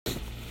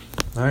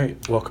All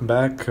right, welcome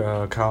back,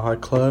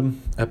 Cowhide Club,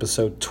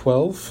 episode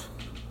 12.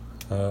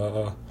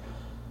 A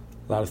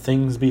lot of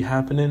things be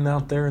happening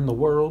out there in the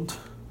world,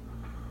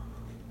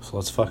 so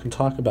let's fucking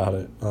talk about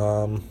it.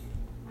 I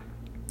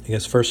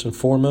guess first and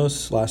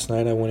foremost, last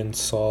night I went and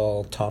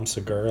saw Tom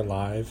Segura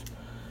live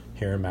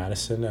here in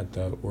Madison at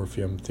the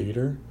Orpheum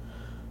Theater,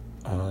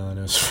 and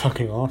it was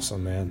fucking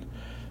awesome, man.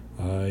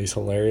 He's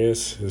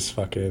hilarious. His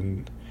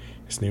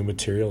new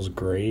material's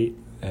great,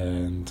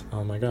 and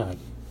oh my god.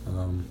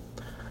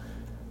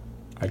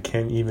 I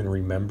can't even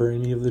remember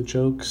any of the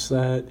jokes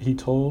that he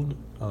told.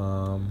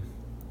 And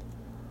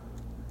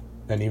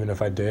even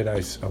if I did,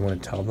 I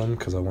wouldn't tell them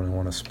because I wouldn't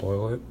want to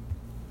spoil it.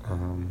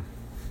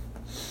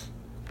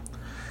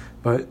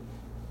 But it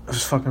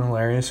was fucking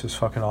hilarious. It was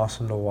fucking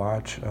awesome to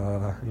watch.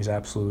 He's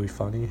absolutely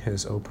funny.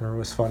 His opener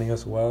was funny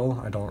as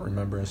well. I don't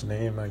remember his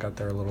name. I got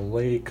there a little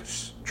late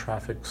because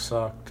traffic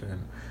sucked.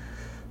 And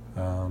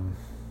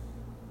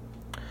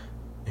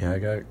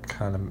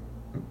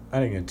I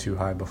didn't get too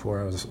high before.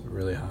 I was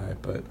really high,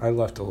 but I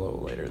left a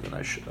little later than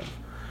I should have.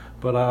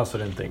 But I also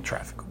didn't think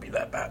traffic would be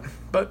that bad.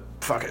 But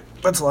fuck it,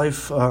 that's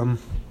life.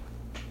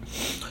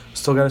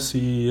 Still gotta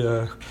see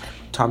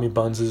Tommy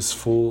Buns'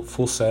 full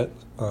set.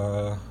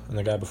 And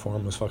the guy before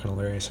him was fucking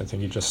hilarious. I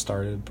think he just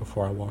started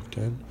before I walked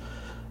in.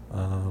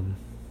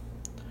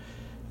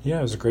 Yeah,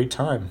 it was a great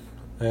time.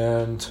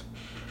 And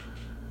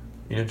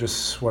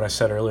just what I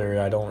said earlier,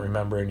 I don't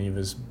remember any of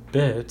his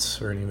bits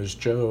or any of his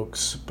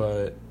jokes,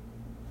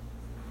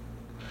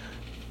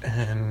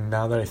 and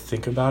now that I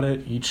think about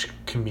it, each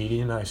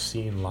comedian I've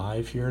seen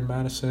live here in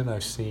Madison,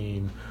 I've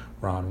seen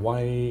Ron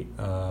White,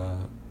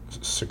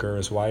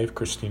 Segura's wife,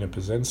 Christina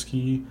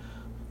Pazensky,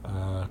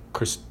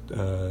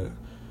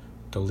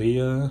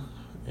 Dalia,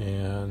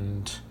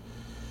 and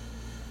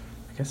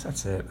I guess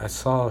that's it. I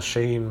saw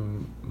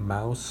Shane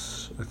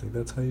Mouse, I think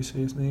that's how you say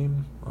his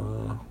name.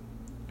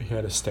 He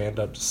had a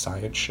stand-up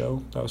science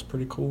show. That was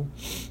pretty cool.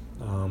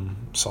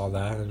 Saw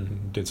that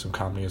and did some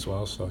comedy as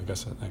well, so I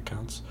guess that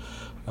counts.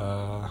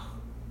 I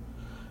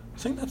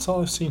think that's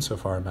all I've seen so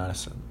far in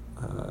Madison,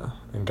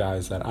 and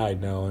guys that I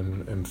know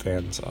and am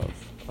fans of.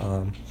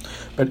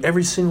 But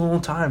every single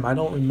time, I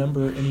don't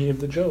remember any of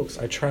the jokes.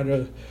 I try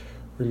to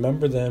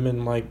remember them,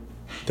 and like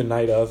the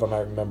night of, I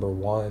might remember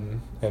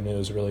one, and it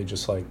was really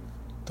just like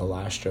the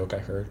last joke I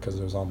heard because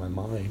it was on my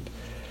mind.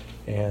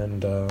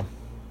 And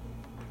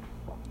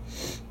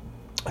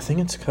I think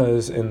it's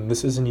because, and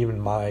this isn't even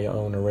my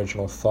own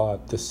original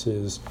thought,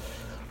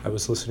 I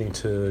was listening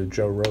to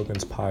Joe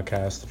Rogan's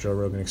podcast, The Joe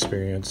Rogan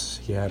Experience.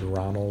 He had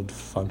Ronald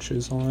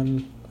Funches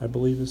on, I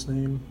believe his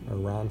name, or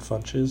Ron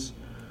Funches,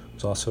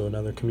 who's also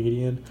another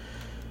comedian.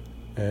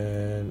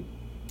 And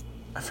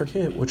I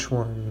forget which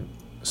one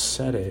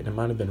said it. It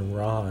might have been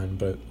Ron,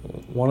 but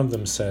one of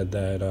them said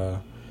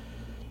that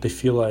they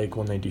feel like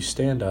when they do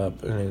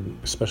stand-up, and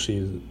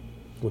especially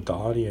with the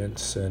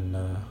audience,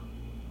 and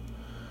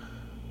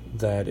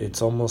that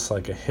it's almost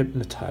like a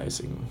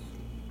hypnotizing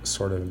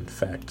sort of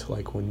effect,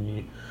 like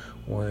when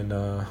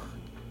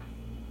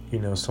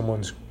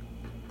someone's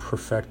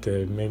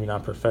perfected, maybe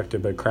not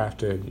perfected, but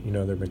crafted,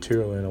 their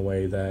material in a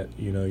way that,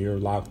 you're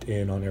locked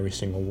in on every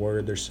single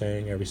word they're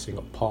saying, every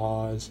single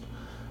pause,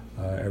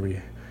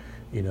 every,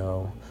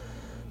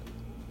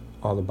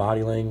 all the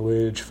body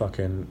language,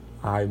 fucking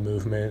eye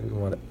movement,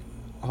 and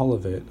all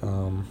of it.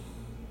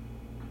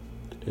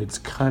 It's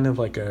kind of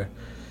like a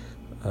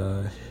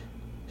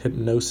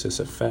hypnosis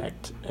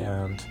effect,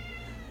 and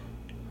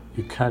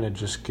you kind of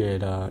just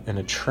get in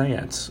a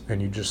trance, and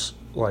you just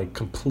like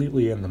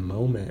completely in the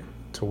moment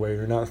to where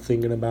you're not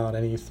thinking about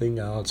anything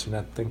else. You're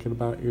not thinking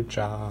about your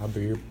job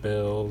or your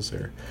bills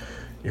or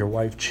your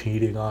wife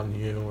cheating on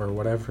you or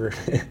whatever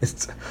it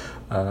is.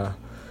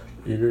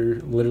 You're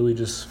literally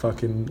just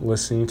fucking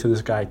listening to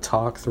this guy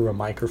talk through a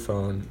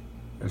microphone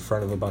in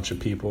front of a bunch of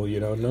people.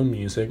 No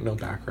music, no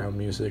background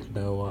music,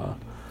 no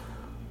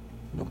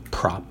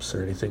props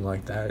or anything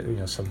like that.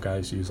 Some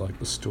guys use like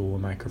the stool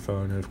and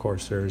microphone, and of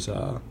course there's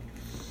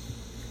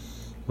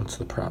what's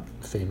the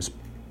famous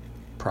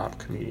prop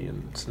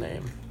comedian's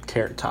name?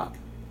 Carrot Top.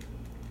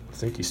 I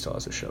think he still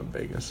has a show in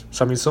Vegas.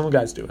 So some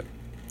guys do it,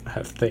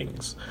 have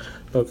things,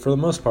 but for the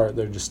most part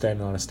they're just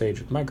standing on a stage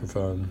with a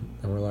microphone,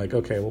 and we're like,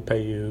 okay, we'll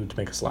pay you to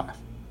make us laugh,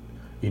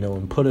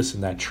 and put us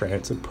in that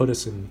trance and put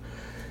us in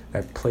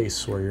that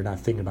place where you're not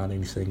thinking about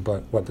anything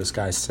but what this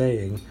guy's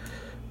saying.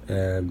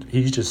 And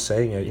he's just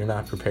saying it. You're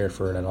not prepared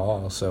for it at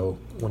all. So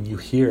when you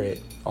hear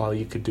it, all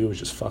you could do is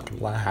just fucking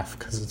laugh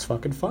because it's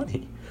fucking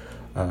funny.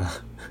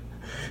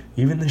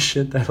 Even the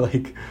shit that,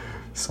 like,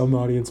 some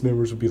audience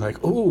members would be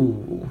like,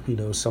 ooh,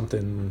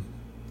 something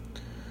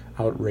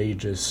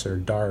outrageous or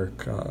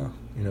dark.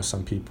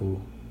 Some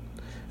people,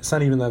 it's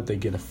not even that they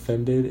get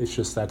offended. It's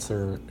just that's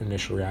their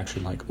initial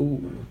reaction, like,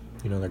 ooh,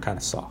 they're kind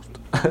of soft.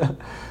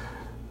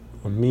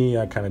 With me,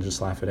 I kind of just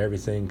laugh at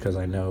everything because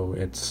I know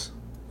it's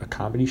a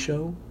comedy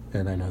show,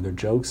 and I know their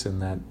jokes,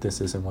 and that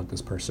this isn't what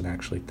this person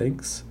actually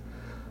thinks.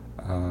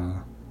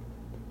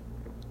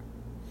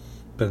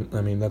 But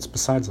that's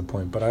besides the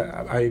point. But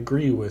I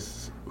agree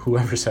with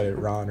whoever said it,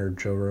 Ron or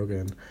Joe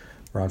Rogan,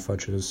 Ron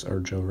Funches or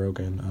Joe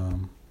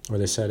Rogan, where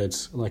they said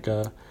it's like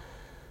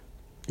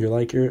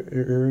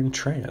you're in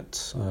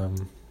trance,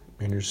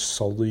 and you're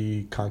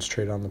solely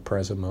concentrated on the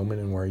present moment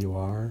and where you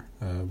are,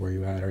 where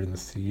you at in the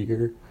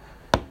theater,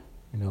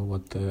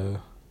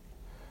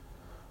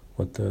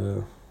 what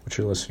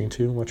you're listening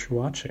to and what you're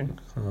watching.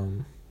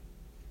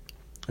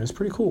 It's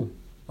pretty cool.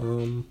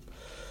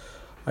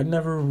 I've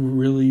never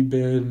really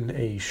been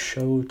a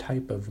show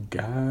type of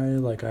guy.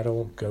 Like, I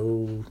haven't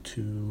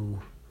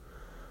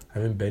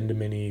been to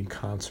many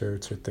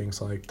concerts or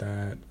things like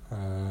that.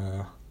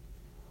 At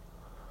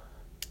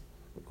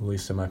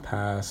least in my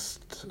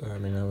past. I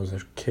mean, I was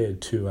a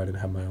kid too. I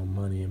didn't have my own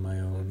money and my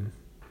own,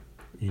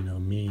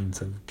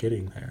 means of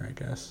getting there, I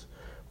guess,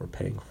 or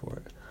paying for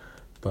it.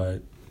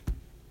 But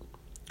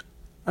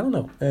I don't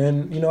know.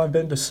 And, I've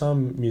been to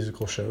some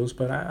musical shows,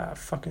 but a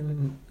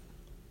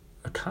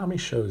comedy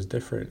show is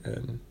different.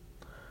 And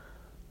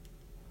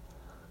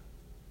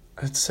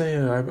I'd say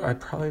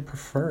I'd probably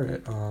prefer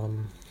it.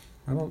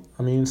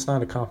 It's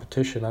not a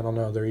competition. I don't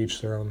know. They're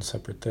each their own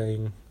separate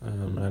thing.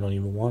 And I don't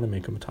even want to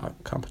make them a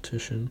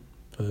competition.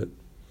 But,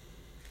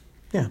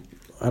 yeah,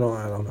 I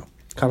don't know.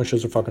 Comedy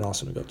shows are fucking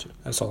awesome to go to.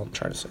 That's all I'm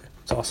trying to say.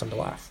 It's awesome to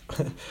laugh.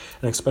 And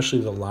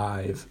especially the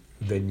live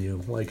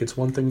venue. Like, it's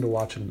one thing to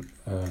watch a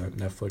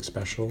Netflix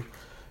special.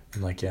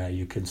 And,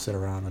 you can sit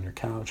around on your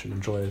couch and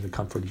enjoy the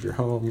comfort of your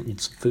home,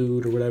 eat some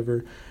food or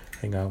whatever,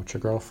 hang out with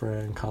your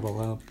girlfriend, cuddle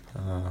up,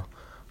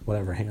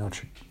 whatever, hang out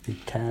with your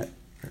cat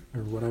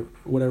or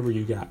whatever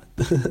you got.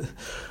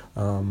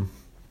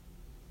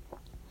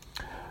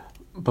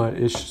 But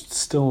it's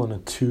still in a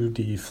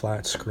 2D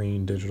flat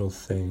screen digital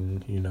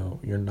thing.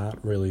 You're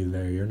not really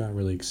there. You're not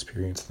really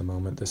experiencing the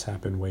moment. This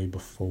happened way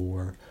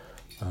before.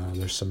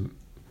 There's some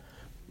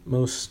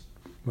most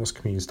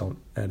comedians don't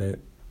edit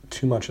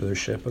too much of their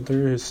shit, but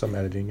there is some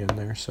editing in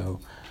there. So,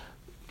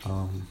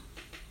 not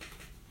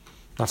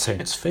saying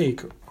it's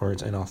fake or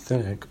it's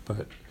inauthentic,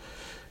 but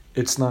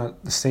it's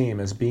not the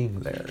same as being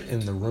there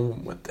in the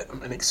room with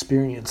them and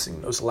experiencing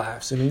those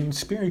laughs and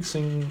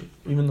experiencing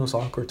even those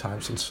awkward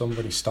times when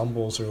somebody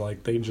stumbles or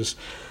they just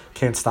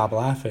can't stop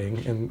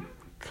laughing and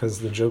because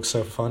the joke's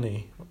so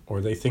funny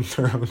or they think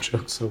their own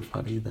joke's so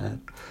funny that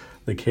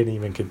they can't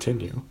even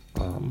continue.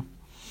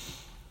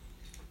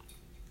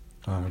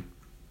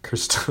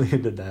 Chris D'Elia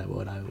did that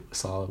when I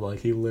saw him.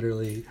 He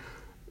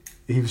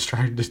was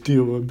trying to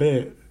do a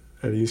bit.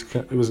 And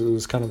it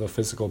was kind of a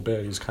physical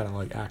bit. He was kind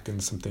of acting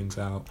some things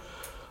out.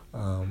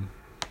 I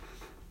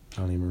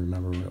don't even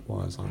remember what it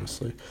was,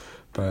 honestly.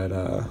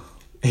 But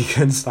he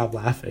couldn't stop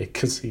laughing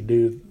because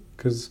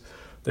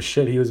the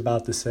shit he was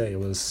about to say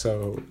was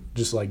so,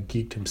 just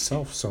geeked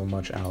himself so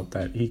much out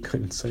that he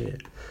couldn't say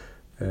it.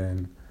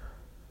 And,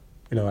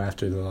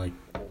 after the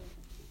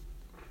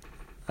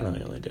I don't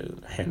know, they did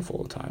it a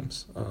handful of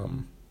times.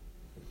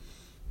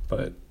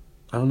 But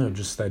I don't know,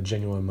 just that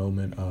genuine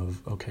moment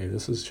of, okay,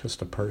 this is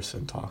just a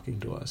person talking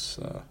to us,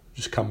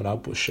 just coming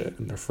up with shit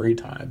in their free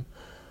time.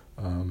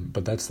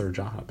 But that's their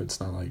job. It's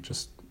not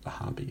just a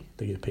hobby.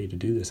 They get paid to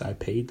do this. I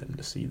paid them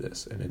to see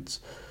this, and it's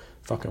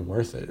fucking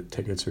worth it.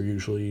 Tickets are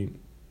usually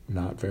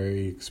not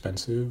very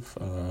expensive.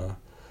 I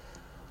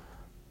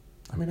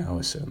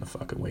always sit in the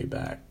fucking way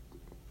back.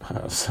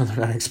 So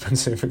they're not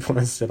expensive if you want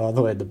to sit all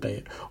the way at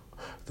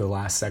the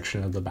last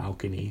section of the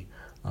balcony.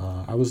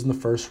 I was in the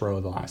first row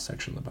of the last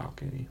section of the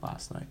balcony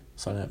last night,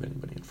 so I didn't have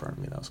anybody in front of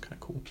me. That was kind of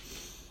cool.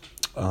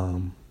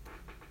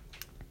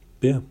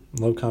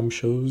 Love comedy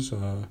shows,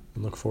 and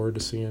look forward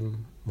to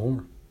seeing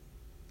more,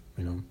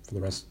 for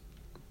the rest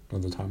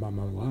of the time I'm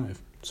alive.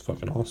 It's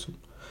fucking awesome.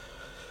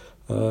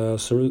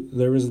 So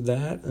there was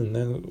that, and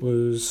that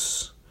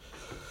was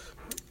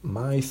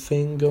my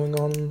thing going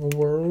on in the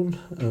world.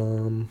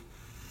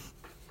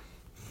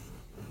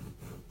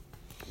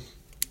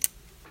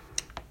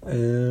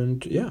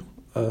 And yeah,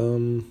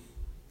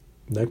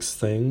 next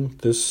thing,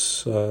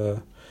 this,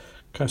 kind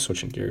of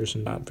switching gears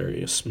and not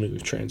very a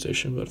smooth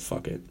transition, but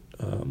fuck it.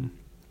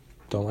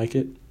 Don't like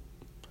it?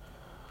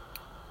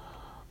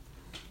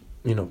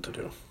 You know what to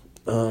do.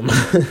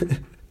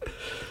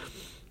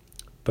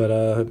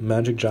 But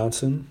Magic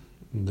Johnson,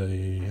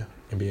 the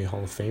NBA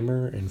Hall of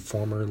Famer and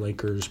former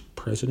Lakers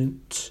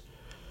president,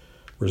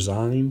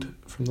 resigned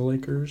from the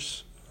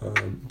Lakers.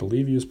 I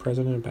believe he was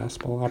president of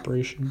basketball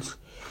operations.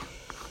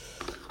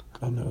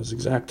 I don't know his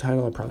exact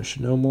title. I probably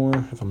should know more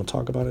if I'm going to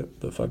talk about it,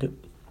 but fuck it.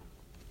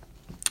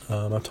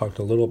 I've talked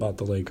a little about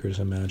the Lakers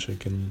and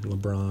Magic and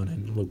LeBron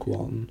and Luke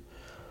Walton,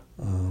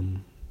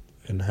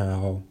 and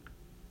how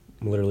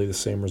literally the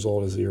same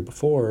result as the year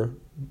before,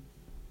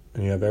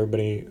 and you have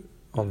everybody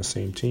on the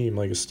same team,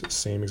 it's the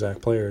same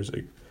exact players,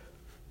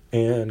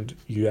 and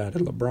you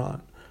added LeBron,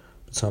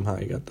 but somehow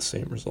you got the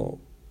same result.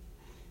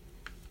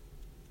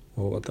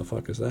 Well, what the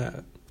fuck is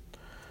that?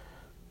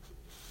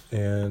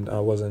 And I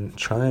wasn't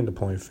trying to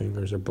point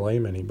fingers or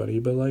blame anybody,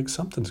 but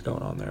something's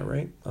going on there,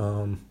 right?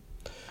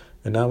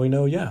 And now we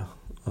know, yeah.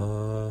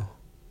 And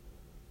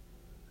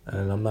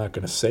I'm not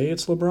gonna say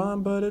it's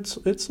LeBron, but it's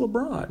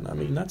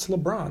LeBron. That's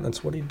LeBron.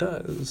 That's what he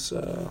does.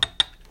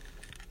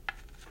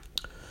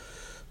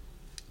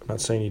 I'm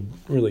not saying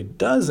he really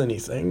does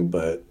anything,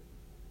 but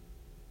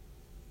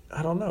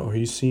I don't know.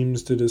 He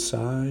seems to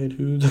decide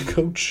who the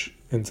coach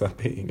ends up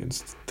being and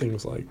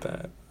things like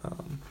that.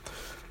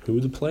 Who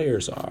the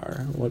players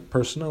are, what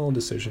personnel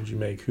decisions you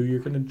make, who you're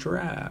going to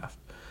draft.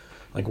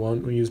 Like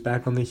when he was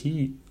back on the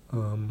Heat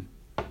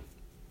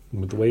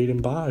with Wade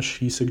and Bosh,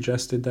 he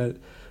suggested that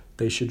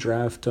they should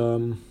draft,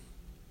 who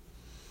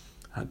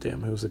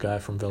was the guy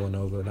from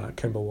Villanova? Not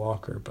Kemba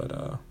Walker, but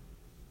the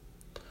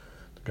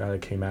guy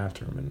that came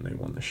after him and they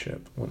won the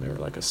ship when they were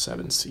like a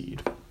 7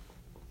 seed.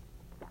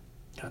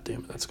 God damn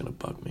it, that's going to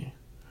bug me.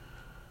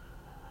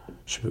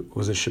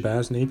 Was it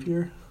Shabazz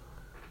Napier?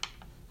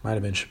 Might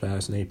have been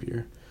Shabazz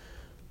Napier.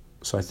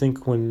 So I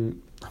think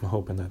I'm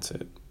hoping that's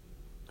it.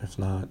 If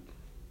not,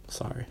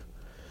 sorry.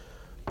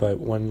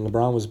 But when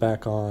LeBron was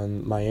back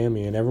on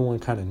Miami and everyone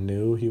kind of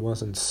knew he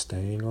wasn't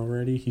staying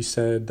already, he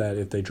said that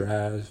if they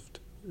draft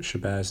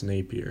Shabazz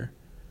Napier,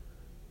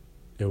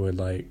 that would,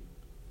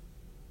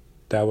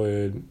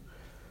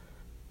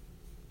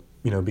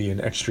 be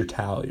an extra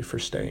tally for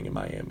staying in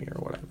Miami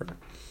or whatever.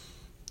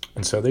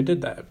 And so they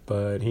did that,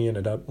 but he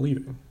ended up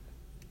leaving.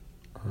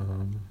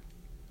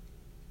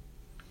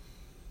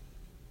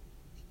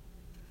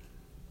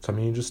 So,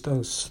 he just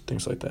does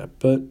things like that.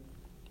 But,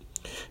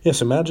 yeah,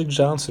 so Magic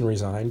Johnson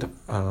resigned.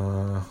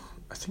 I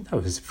think that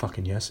was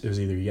it was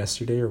either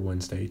yesterday or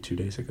Wednesday, 2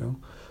 days ago.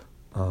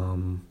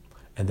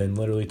 And then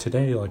literally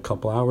today, like a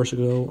couple hours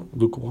ago,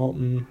 Luke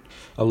Walton,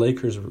 the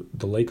Lakers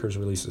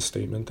released a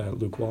statement that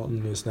Luke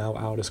Walton is now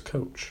out as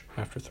coach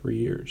after 3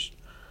 years.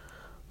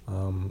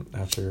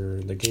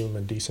 After they gave him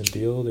a decent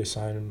deal, they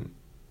signed him.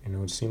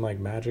 It seemed like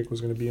Magic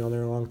was going to be on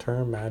there long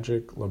term.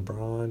 Magic,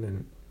 LeBron,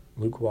 and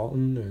Luke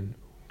Walton, and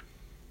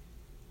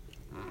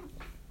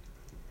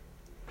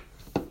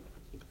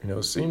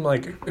it seemed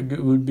like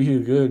it would be a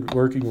good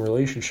working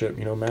relationship.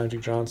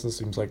 Magic Johnson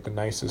seems like one of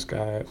the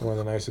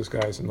nicest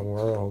guys in the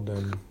world,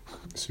 and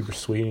super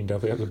sweet. He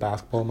definitely has a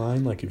basketball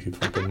mind. Like, if you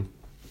fucking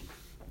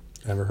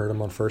ever heard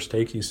him on First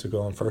Take, he used to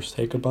go on First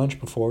Take a bunch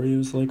before he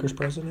was the Lakers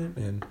president,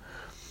 and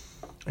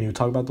he would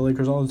talk about the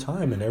Lakers all the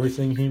time, and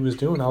everything he was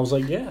doing, I was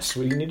like, yes,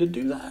 we need to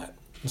do that,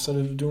 instead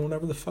of doing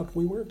whatever the fuck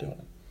we were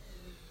doing.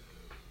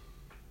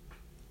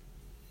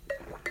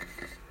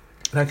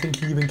 And I think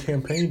he even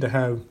campaigned to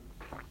have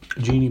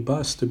Jeannie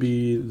Buss to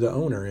be the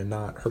owner and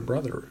not her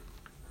brother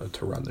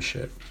to run the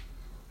shit.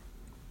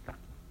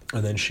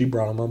 And then she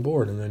brought him on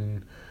board, and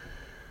then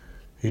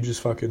he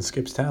just fucking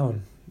skips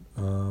town.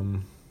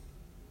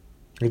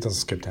 He doesn't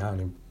skip town.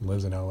 He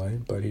lives in LA,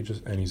 but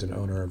he's an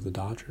owner of the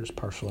Dodgers,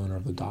 partial owner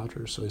of the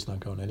Dodgers, so he's not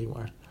going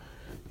anywhere.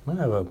 He might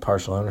have a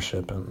partial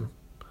ownership in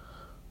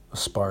the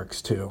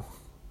Sparks too.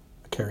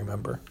 I can't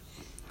remember.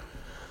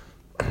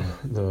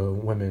 The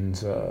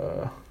women's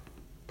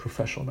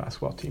professional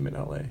basketball team in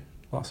LA.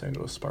 Los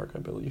Angeles Spark, I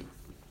believe.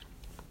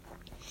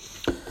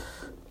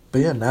 But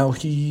yeah, now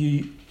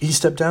he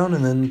stepped down,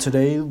 and then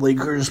today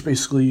Lakers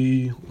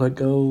basically let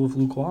go of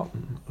Luke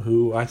Walton,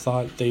 who I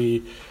thought at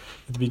the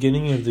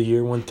beginning of the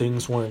year when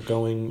things weren't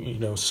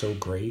going, so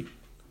great.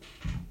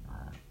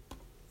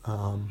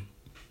 And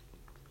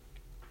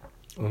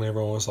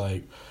everyone was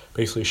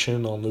basically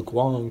shitting on Luke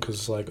Walton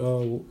because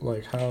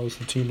how's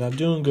the team not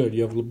doing good?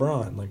 You have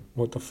LeBron,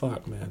 what the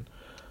fuck, man?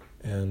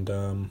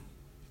 And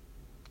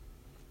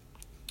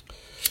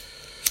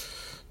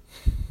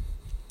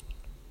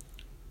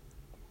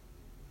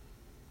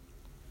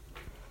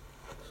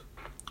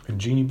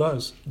Jeannie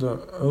Buss,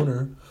 the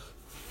owner,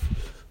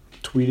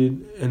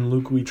 tweeted, "In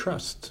Luke we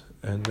trust."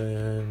 And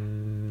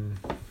then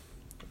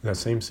that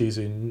same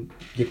season,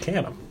 you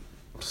can him.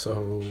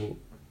 So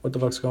what the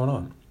fuck's going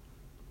on?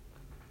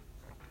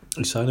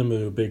 He signed him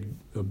a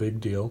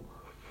big deal.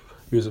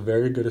 He was a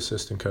very good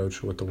assistant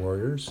coach with the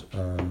Warriors.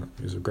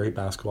 He was a great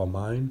basketball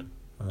mind.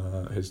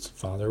 His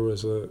father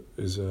is a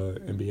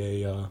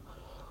NBA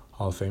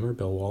Hall of Famer,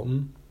 Bill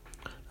Walton.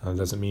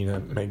 Doesn't mean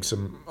it makes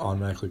him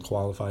automatically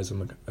qualifies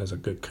him as a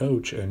good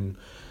coach. And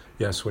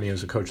yes, when he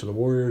was a coach of the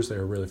Warriors, they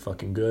were really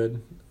fucking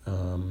good.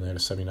 They had a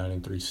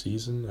 79-3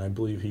 season. I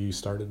believe he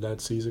started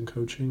that season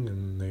coaching,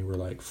 and they were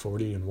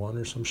 40-1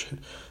 or some shit,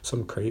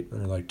 some crate, or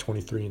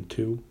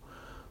 23-2,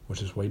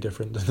 which is way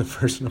different than the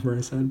first number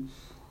I said.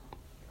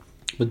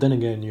 But then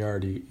again,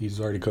 he's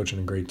already coaching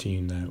a great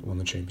team that won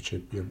the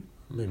championship year,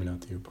 maybe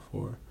not the year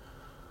before.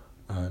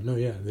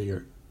 The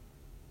year.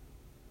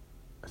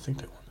 I think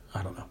they won.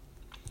 I don't know.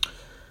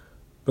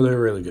 But they're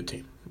a really good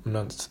team.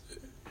 You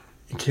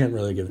can't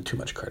really give him too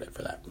much credit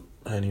for that.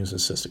 And he was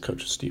assistant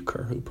coach of Steve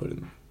Kerr, who put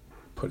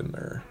in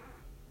their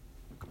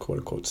quote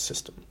unquote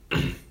system.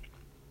 And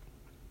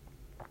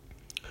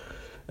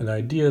the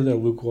idea that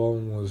Luke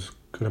Walton was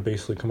going to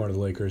basically come out of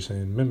the Lakers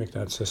and mimic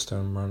that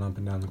system, run up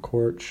and down the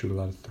court, shoot a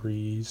lot of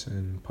threes,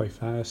 and play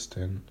fast,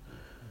 and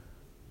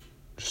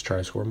just try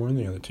to score more than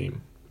the other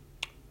team.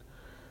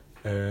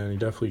 And he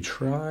definitely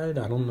tried.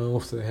 I don't know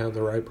if they have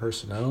the right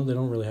personnel. They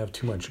don't really have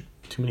too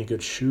many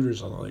good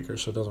shooters on the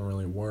Lakers, so it doesn't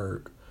really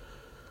work,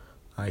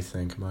 I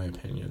think, in my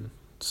opinion.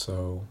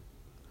 So,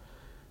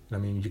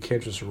 you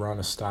can't just run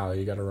a style.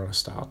 You got to run a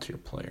style to your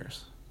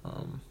players.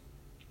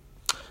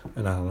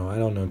 And I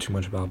don't know too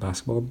much about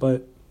basketball,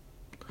 but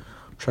what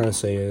I'm trying to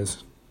say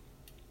is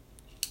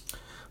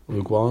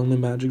Luke Walton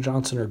and Magic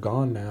Johnson are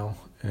gone now,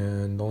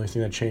 and the only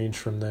thing that changed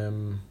from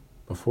them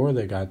before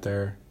they got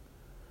there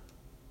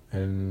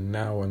and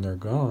now when they're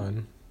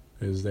gone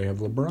is they have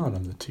LeBron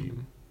on the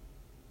team.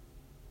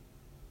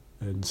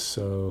 And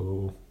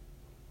so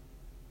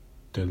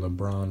did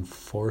LeBron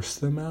force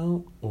them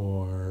out,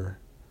 or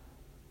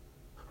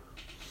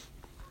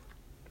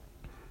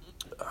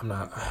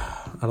I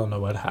don't know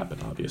what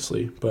happened,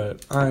 obviously,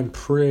 but I'm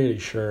pretty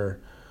sure,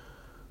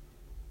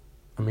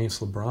 I mean, it's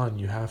LeBron.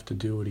 You have to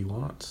do what he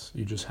wants.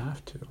 You just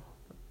have to.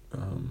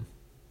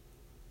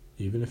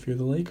 Even if you're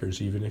the Lakers,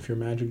 even if you're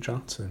Magic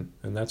Johnson.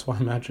 And that's why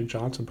Magic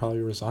Johnson probably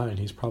resigned.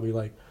 He's probably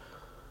like,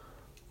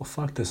 well,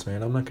 fuck this,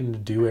 man. I'm not going to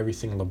do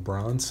everything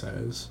LeBron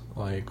says.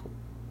 Like,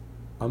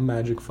 I'm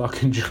Magic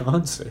fucking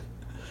Johnson.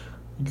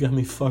 You got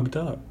me fucked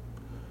up.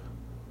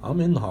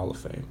 I'm in the Hall of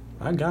Fame.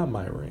 I got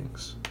my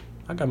rings.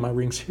 I got my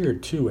rings here,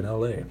 too, in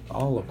L.A.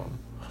 All of them.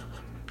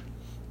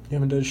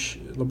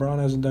 LeBron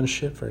hasn't done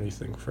shit for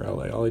anything for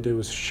LA. All he did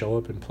was show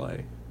up and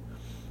play.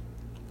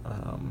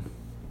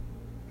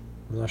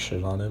 I'm not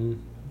shit on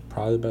him.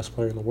 Probably the best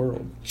player in the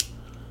world.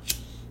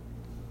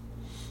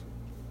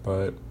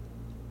 But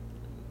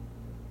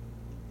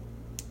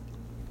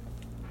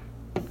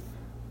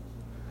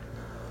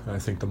I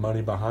think the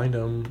money behind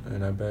him,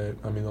 and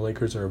the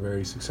Lakers are a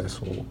very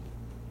successful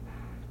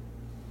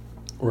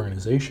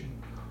organization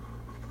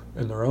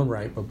in their own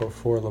right, but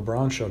before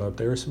LeBron showed up,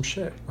 they were some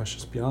shit. Let's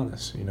just be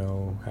honest.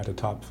 Had a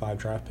top 5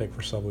 draft pick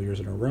for several years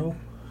in a row.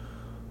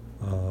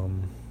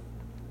 And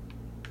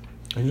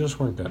you just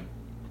weren't good.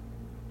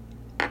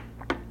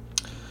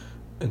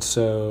 And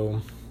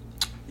so,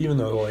 even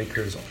though the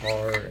Lakers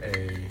are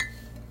a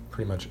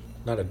pretty much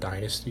not a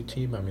dynasty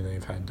team, I mean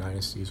they've had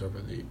dynasties over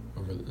the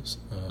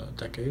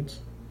decades.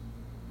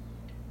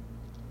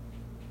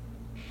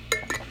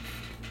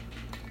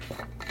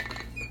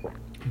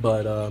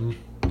 But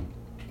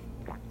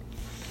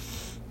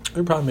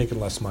they're probably making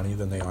less money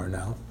than they are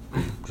now,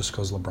 just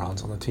because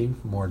LeBron's on the team.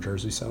 More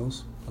jersey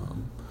sales,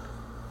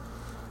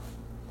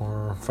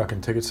 more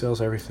fucking ticket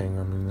sales, everything.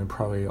 I mean, they're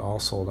probably all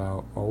sold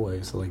out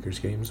always, the Lakers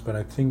games. But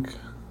I think,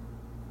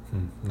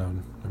 no,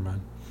 never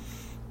mind.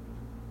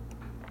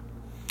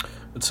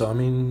 But so, I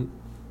mean,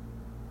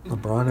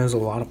 LeBron has a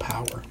lot of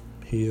power.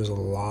 He has a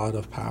lot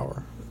of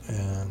power.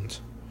 And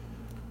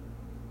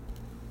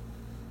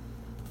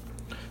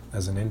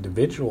as an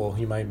individual,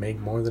 he might make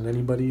more than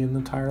anybody in the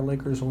entire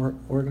Lakers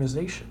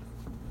organization.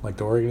 Like,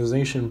 the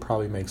organization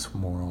probably makes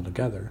more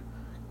altogether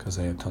because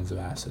they have tons of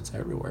assets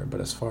everywhere.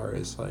 But as far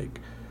as, like,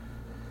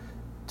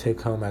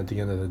 take home at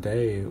the end of the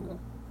day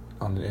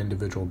on an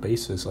individual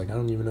basis, like, I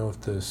don't even know if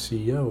the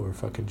CEO or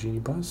fucking Jeanie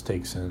Buss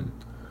takes in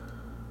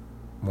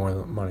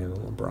more money than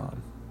LeBron.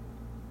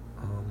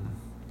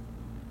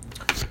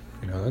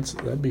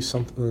 That'd be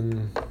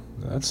something.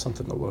 That's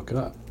something to look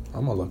up.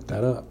 I'm gonna look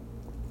that up.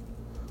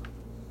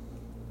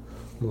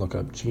 I'm gonna look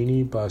up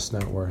Jeanie Buss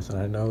net worth, and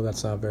I know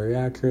that's not very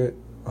accurate.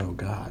 Oh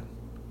God,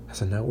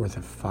 has a net worth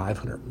of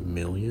 $500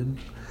 million.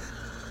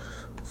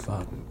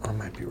 Fuck, I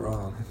might be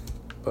wrong,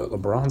 but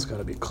LeBron's got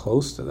to be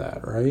close to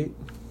that, right?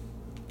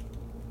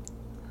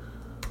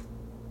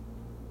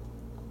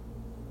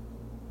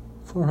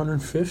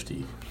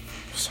 $450.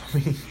 So, I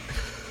mean,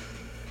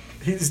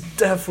 he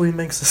definitely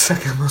makes the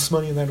second most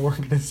money in that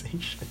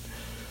organization.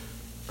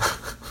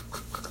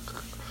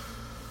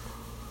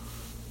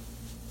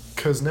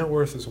 Because net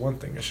worth is one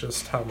thing. It's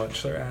just how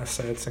much their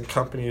assets and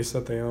companies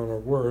that they own are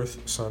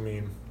worth. So, I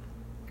mean,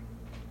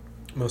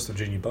 most of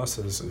Jeanie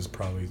Buss's is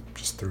probably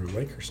just through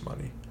Lakers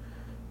money.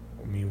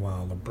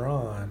 Meanwhile,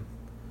 LeBron,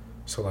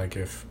 so, like,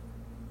 if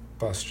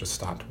Buss just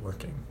stopped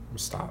working,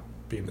 stopped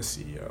being the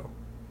CEO,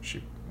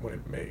 she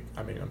wouldn't make,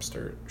 I mean, I'm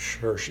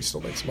sure she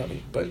still makes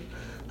money, but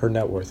her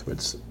net worth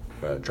would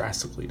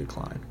drastically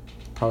decline.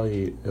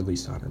 Probably at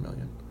least $100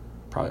 million.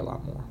 Probably a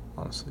lot more,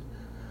 honestly.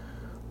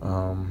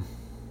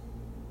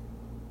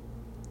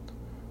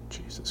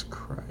 Jesus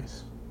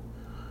Christ.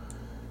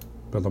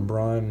 But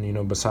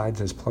LeBron, besides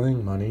his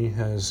playing money,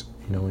 has,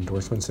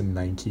 endorsements in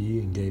Nike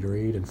and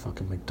Gatorade and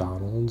fucking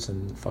McDonald's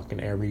and fucking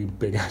every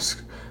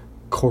big-ass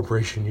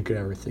corporation you could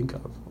ever think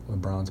of.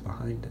 LeBron's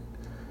behind it.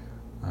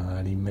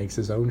 And he makes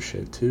his own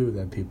shit, too,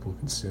 that people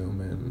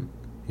consume and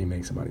he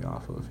makes money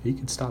off of. He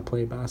could stop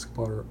playing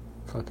basketball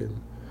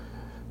fucking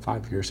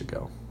 5 years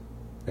ago,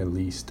 at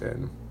least,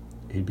 and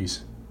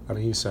he's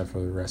set for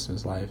the rest of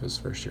his life. His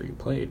first year he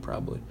played,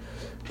 probably.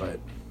 But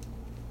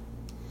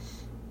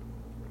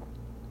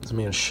I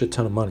mean, a shit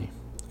ton of money.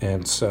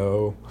 And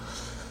so,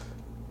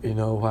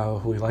 while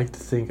we like to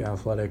think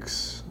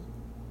athletics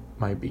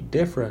might be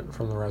different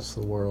from the rest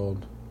of the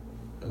world,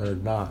 they're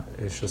not.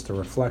 It's just a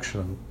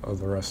reflection of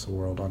the rest of the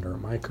world under a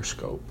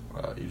microscope.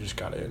 You just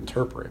got to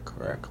interpret it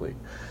correctly.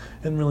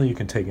 And really, you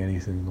can take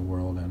anything in the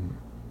world and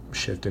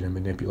shift it and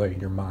manipulate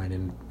your mind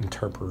and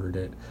interpret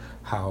it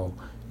how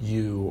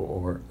you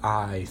or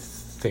I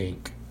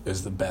think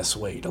is the best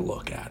way to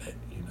look at it.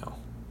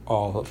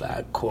 All of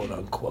that, quote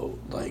unquote.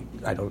 Like,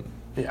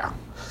 yeah.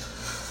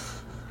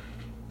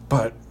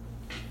 But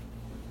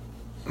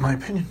in my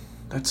opinion,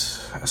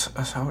 that's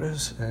how it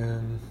is.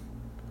 And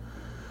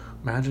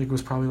Magic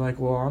was probably like,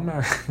 well, I'm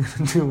not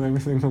going to do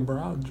everything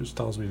LeBron just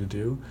tells me to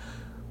do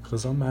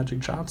because I'm Magic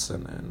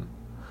Johnson. And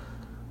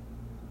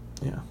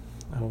yeah,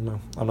 I don't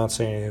know. I'm not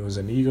saying it was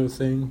an ego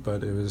thing,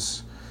 but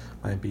it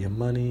might be a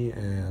money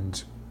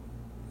and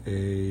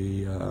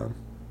a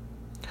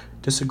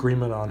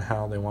disagreement on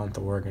how they want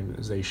the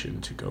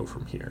organization to go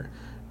from here.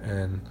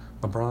 And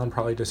LeBron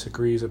probably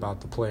disagrees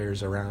about the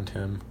players around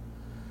him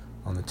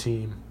on the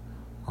team,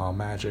 while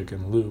Magic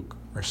and Luke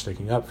are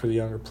sticking up for the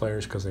younger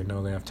players because they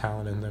know they have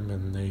talent in them,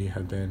 and they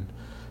have been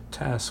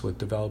tasked with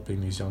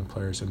developing these young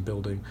players and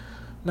building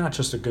not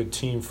just a good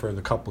team for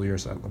the couple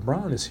years that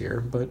LeBron is here,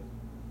 but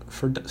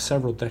for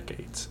several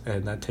decades.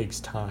 And that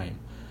takes time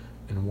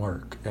and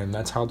work. And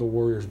that's how the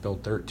Warriors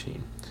built their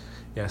team.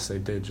 Yes, they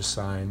did just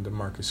sign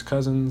DeMarcus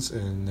Cousins,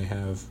 and they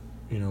have,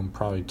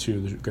 probably two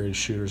of the greatest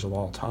shooters of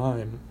all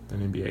time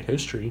in NBA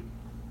history.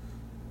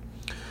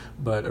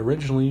 But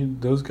originally,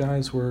 those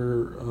guys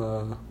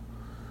were,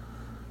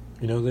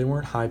 they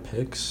weren't high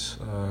picks.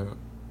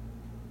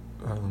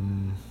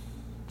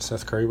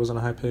 Seth Curry wasn't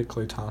a high pick.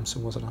 Klay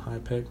Thompson wasn't a high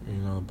pick.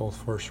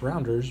 Both first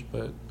rounders.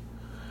 And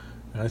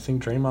I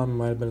think Draymond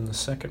might have been in the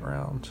second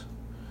round.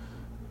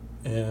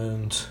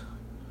 And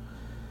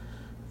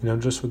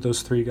just with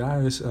those three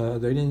guys,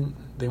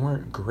 they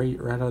weren't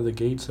great right out of the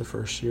gates the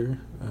first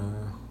year.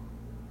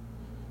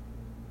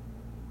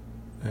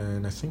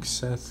 And I think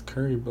Seth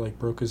Curry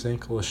broke his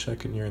ankle his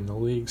second year in the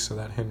league, so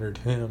that hindered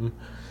him.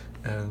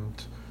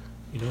 And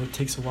it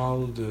takes a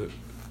while to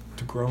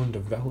grow and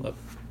develop.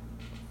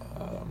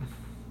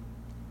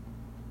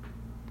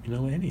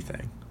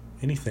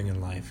 Anything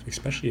in life,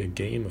 especially a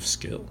game of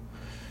skill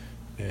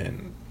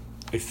and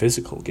a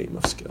physical game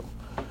of skill.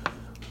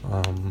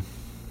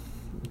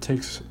 It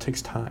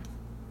takes time.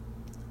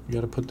 You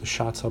got to put the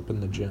shots up in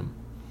the gym.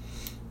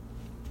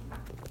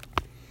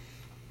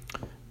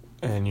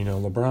 And,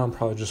 LeBron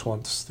probably just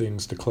wants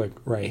things to click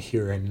right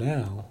here and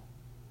now.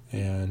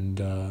 And,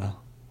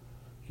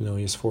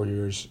 he has 4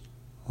 years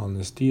on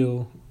this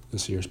deal.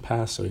 This year's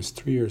passed, so he has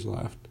 3 years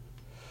left.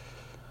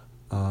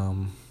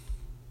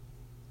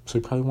 So he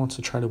probably wants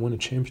to try to win a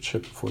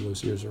championship before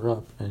those years are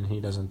up, and he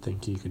doesn't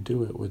think he could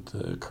do it with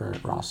the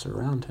current roster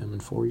around him in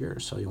 4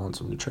 years. So he wants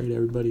him to trade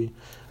everybody,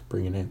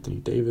 bring in Anthony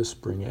Davis,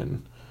 bring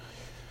in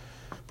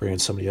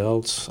somebody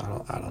else.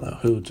 I don't know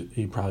who.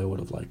 He probably would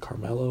have liked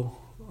Carmelo.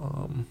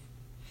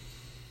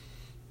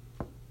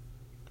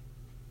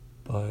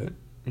 But,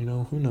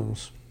 who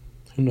knows?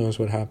 Who knows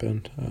what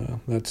happened?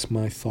 That's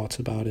my thoughts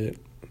about it.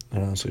 I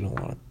honestly don't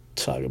want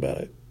to talk about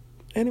it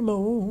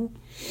anymore.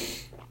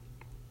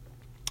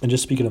 And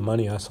just speaking of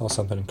money, I saw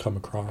something come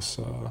across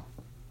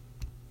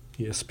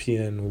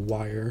ESPN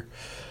Wire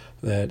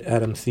that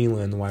Adam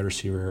Thielen, the wide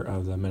receiver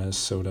of the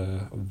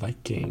Minnesota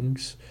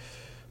Vikings,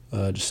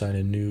 just signed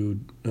a new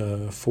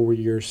 4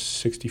 year,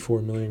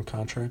 $64 million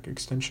contract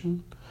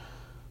extension.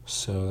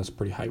 So that's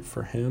pretty hype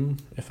for him.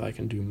 If I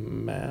can do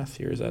math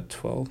here, is that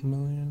 $12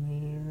 million a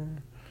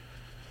year?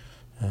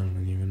 I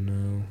don't even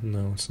know.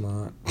 No, it's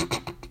not.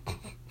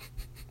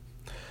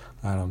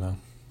 I don't know.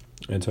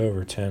 It's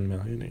over $10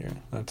 million a year.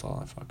 That's all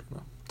I fucking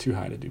know. Too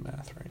high to do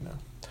math right now.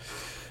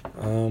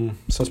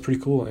 So that's pretty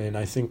cool. And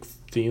I think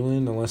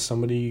Thielen, unless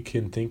somebody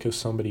can think of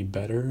somebody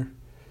better,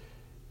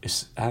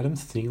 is Adam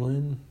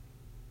Thielen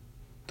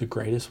the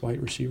greatest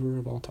wide receiver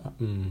of all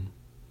time?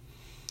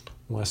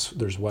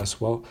 There's Wes.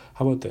 Well,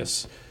 how about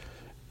this?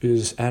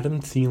 Is Adam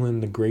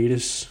Thielen the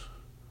greatest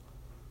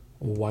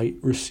white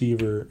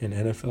receiver in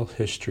NFL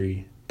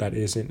history that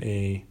isn't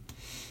a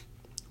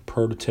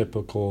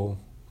prototypical,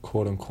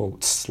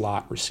 quote-unquote,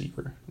 slot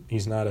receiver?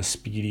 He's not a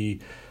speedy...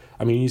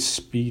 he's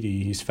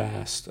speedy, he's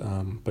fast,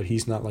 but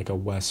he's not like a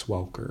Wes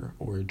Welker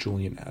or a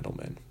Julian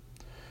Edelman.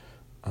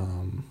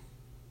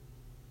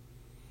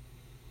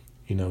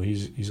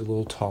 He's a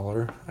little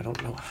taller. I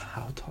don't know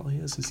how tall he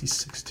is. Is he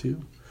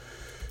 6'2"?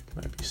 He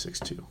might be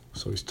 6'2".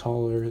 So he's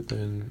taller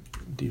than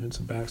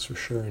defensive backs for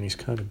sure, and he's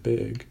kind of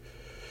big.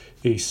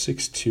 He's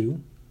 6'2".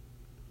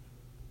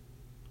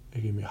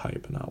 They gave me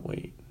hype and not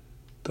weight.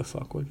 The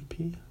fuck,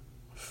 Wikipedia?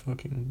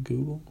 Fucking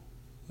Google?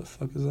 The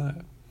fuck is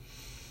that?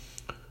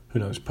 Who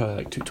knows? Probably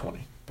like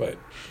 220. But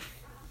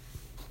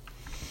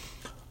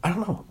I don't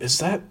know. Is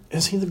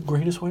he the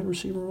greatest wide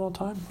receiver of all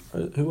time?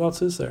 Who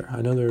else is there?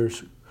 I know there's...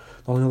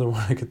 The only other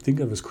one I could think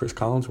of is Chris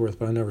Collinsworth,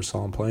 but I never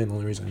saw him play, and the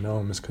only reason I know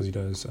him is because he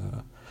does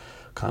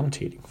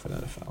commentating for the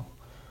NFL.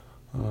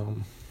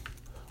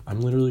 I'm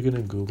literally going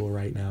to Google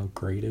right now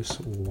greatest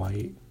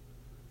white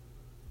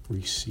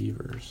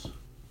receivers.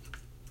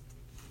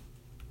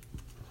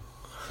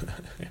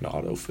 And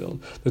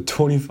autofilled. The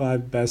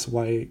 25 best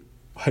white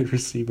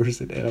receivers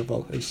in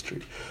NFL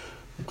history.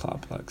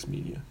 Complex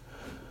Media.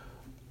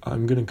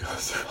 I'm going to go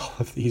through all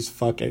of these.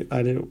 I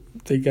didn't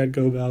think I'd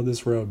go down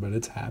this road, but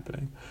it's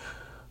happening.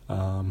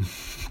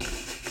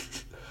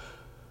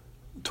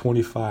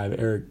 25,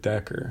 Eric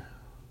Decker.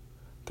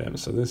 Damn,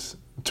 so this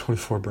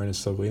 24, Brandon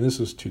Stokely, and this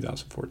was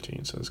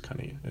 2014, so it's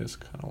kind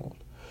of old.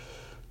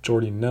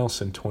 Jordy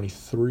Nelson,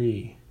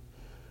 23.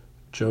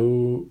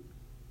 Joe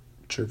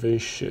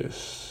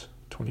Gervasius,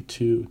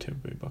 22,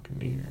 Tampa Bay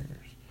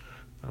Buccaneers.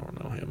 I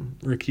don't know him.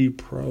 Ricky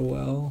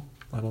Proel,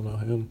 I don't know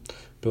him.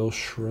 Bill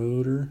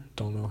Schroeder,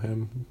 don't know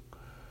him.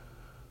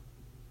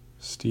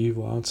 Steve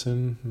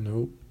Watson,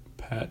 nope.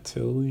 Pat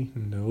Tilley,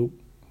 nope.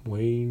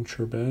 Wayne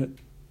Trebet,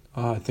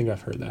 I think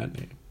I've heard that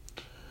name,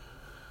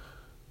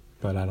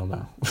 but I don't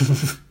know.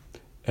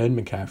 Ed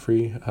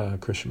McCaffrey,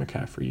 Christian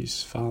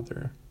McCaffrey's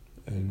father,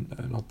 and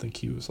I don't think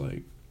he was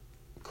like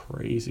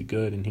crazy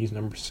good, and he's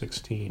number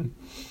 16.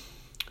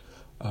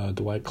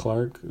 Dwight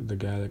Clark, the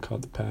guy that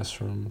caught the pass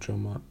from Joe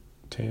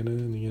Montana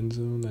in the end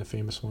zone, that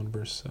famous one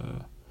versus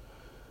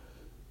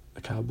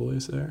the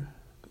Cowboys there.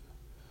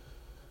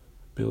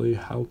 Billy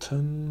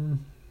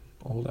Houghton,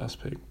 old ass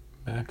pick.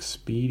 Max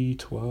Speedy,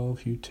 12.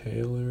 Hugh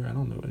Taylor, I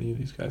don't know any of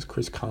these guys.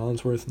 Chris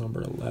Collinsworth,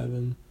 number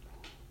 11.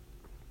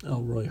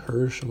 Elroy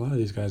Hirsch, a lot of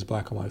these guys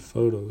black and white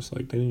photos.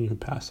 Like, they didn't even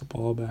pass the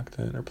ball back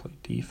then or play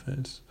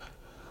defense.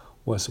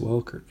 Wes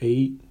Welker,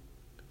 8.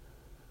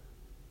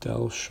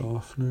 Del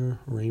Schaffner,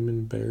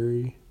 Raymond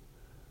Berry,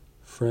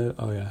 Fred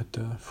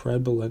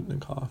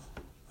Biletnikoff.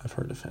 I've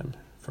heard of him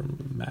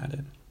from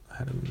Madden. I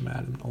had him in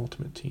Madden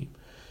Ultimate Team.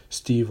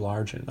 Steve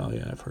Largent,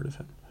 I've heard of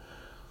him.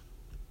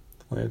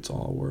 Lance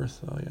Allworth,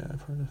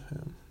 I've heard of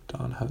him.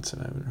 Don Hudson,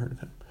 I haven't heard of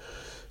him.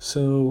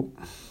 So,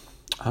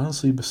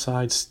 honestly,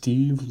 besides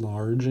Steve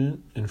Largent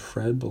and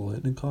Fred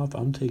Biletnikoff,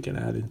 I'm taking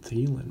Adam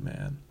Thielen,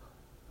 man.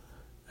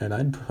 And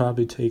I'd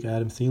probably take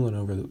Adam Thielen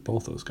over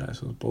both those guys.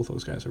 So both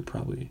those guys are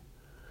probably...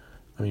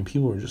 I mean,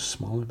 people were just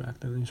smaller back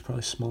then. He's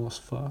probably small as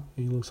fuck.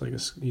 He looks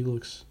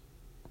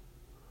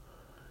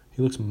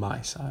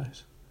my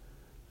size,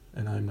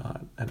 and I'm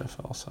not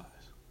NFL size,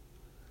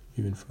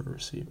 even for a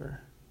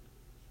receiver.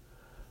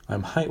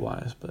 I'm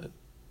height-wise, but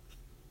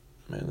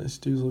man, this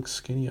dude looks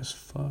skinny as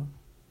fuck.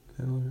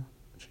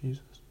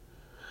 Jesus.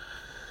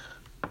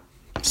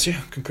 So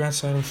yeah,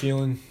 congrats, Adam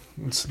Thielen.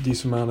 It's a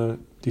decent amount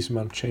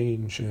of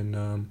change,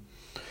 and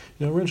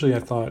originally I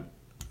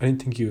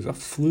didn't think he was a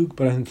fluke,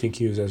 but I didn't think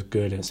he was as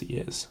good as he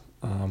is.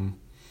 So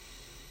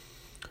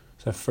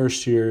that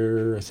first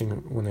year, I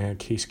think when they had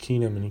Case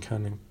Keenum and he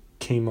kind of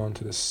came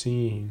onto the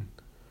scene,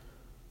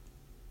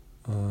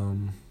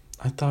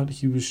 I thought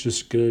he was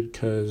just good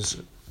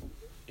because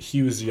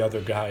he was the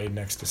other guy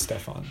next to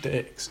Stephon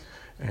Diggs.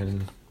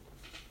 And,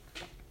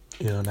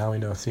 now we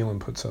know Thielen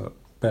puts up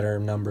better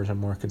numbers and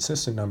more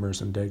consistent numbers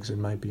than Diggs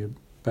and might be a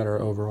better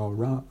overall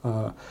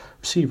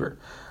receiver.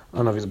 I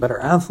don't know if he's a better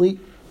athlete,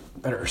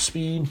 better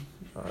speed,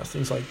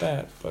 things like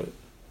that, but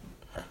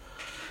he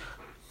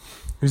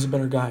was a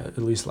better guy at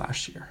least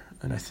last year,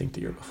 and I think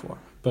the year before.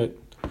 But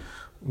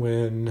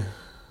when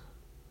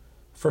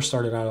first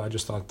started out, I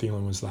just thought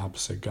Thielen was the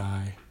opposite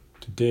guy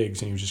to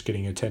Diggs, and he was just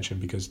getting attention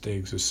because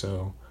Diggs was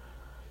so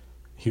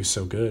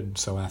good,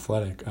 so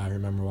athletic. I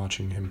remember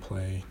watching him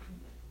play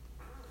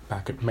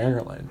back at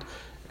Maryland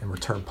and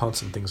return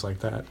punts and things like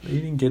that.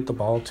 He didn't get the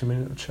ball too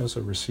much as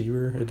a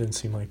receiver. It didn't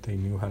seem like they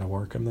knew how to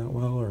work him that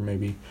well, or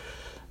maybe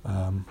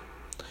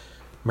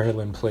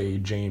Maryland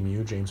played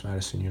JMU, James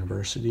Madison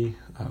University,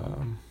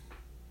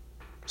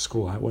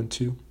 school I went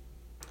to.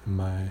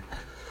 One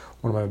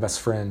of my best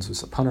friends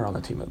was a punter on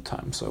the team at the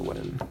time, so I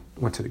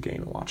went to the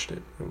game and watched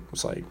it. It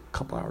was like a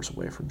couple hours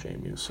away from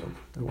JMU, so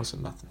it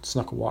wasn't nothing.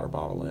 Snuck a water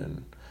bottle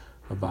in,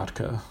 a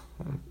vodka.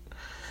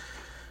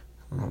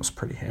 I was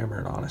pretty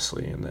hammered,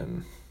 honestly, and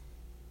then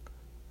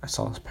I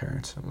saw his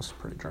parents and was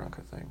pretty drunk,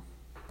 I think.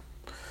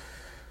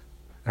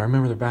 And I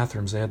remember the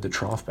bathrooms, they had the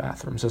trough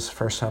bathrooms. This is the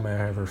first time I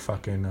ever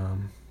fucking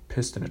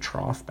pissed in a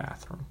trough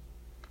bathroom.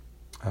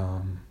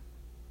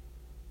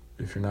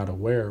 If you're not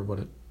aware what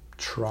a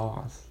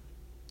trough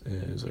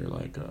is, or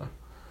like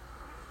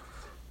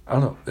I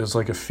don't know, it's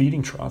like a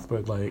feeding trough,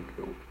 but like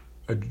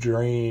a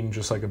drain,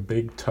 just like a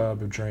big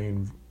tub of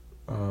drain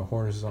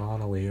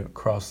horizontally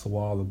across the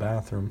wall of the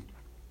bathroom.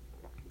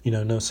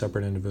 No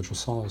separate individual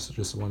stalls,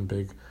 just one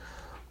big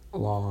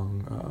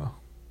long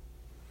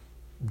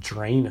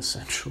drain,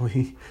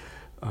 essentially.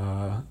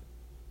 And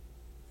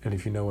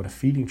if you know what a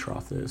feeding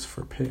trough is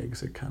for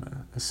pigs, it kind of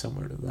is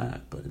similar to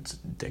that, but it's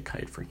dick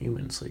height for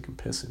humans, so you can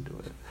piss into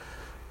it.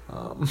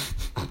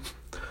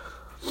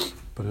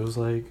 But it was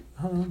like,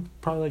 I don't know,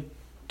 probably like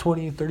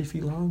 20, 30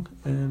 feet long,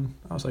 and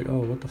I was like, oh,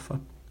 what the fuck?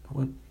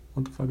 What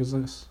the fuck is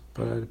this?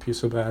 But I had to pee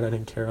so bad I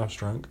didn't care. I was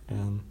drunk,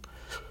 and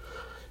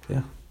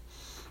yeah.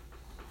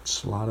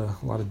 Just a lot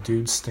of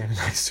dudes standing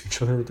next to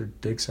each other with their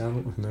dicks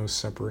out with no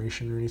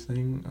separation or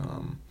anything.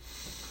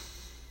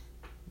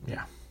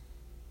 Yeah.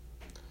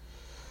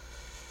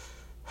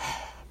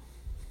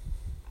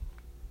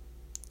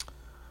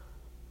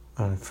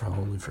 I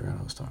probably forgot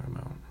what I was talking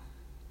about,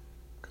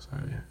 because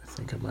I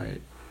think I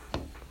might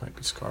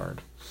be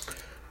scarred.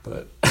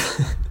 But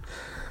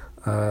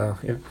yeah,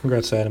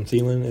 congrats to Adam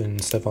Thielen, and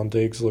Stephon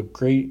Diggs looked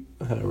great,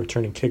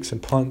 returning kicks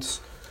and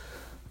punts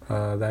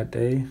that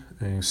day,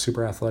 and he was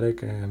super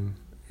athletic. And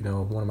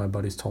one of my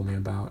buddies told me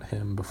about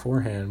him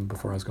beforehand,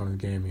 before I was going to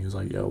the game. He was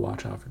like, yo,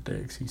 watch out for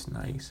Diggs, he's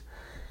nice,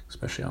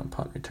 especially on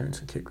punt returns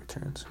and kick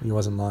returns. And he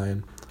wasn't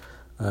lying.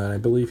 I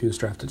believe he was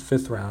drafted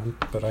 5th round,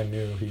 but I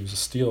knew he was a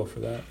steal for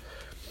that.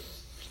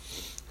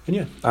 And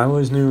yeah, I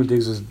always knew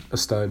Diggs was a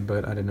stud,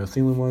 but I didn't know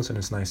Thielen was, and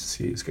it's nice to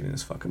see he's getting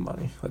his fucking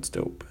money. That's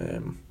dope.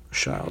 And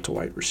shout out to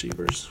wide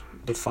receivers,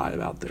 the 5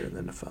 out there in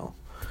the NFL.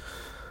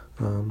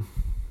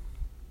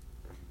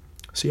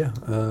 So yeah,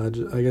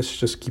 I guess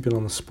just keep it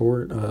on the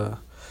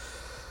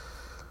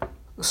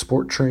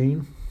sport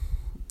train,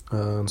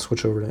 and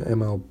switch over to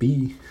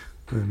MLB,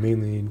 and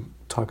mainly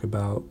talk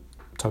about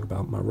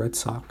my Red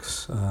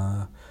Sox.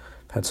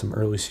 Had some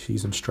early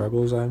season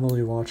struggles. I've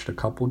only watched a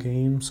couple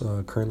games.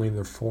 Currently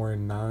they're 4-9,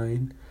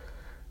 and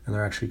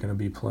they're actually going to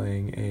be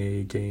playing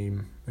a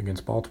game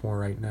against Baltimore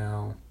right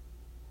now.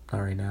 Not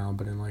right now,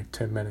 but in like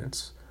 10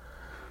 minutes.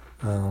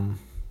 And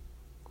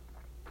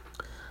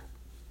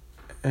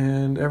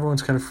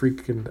everyone's kind of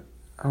freaking.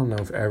 I don't know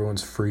if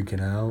everyone's freaking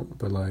out,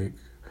 but like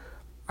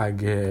I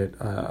get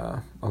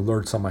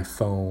alerts on my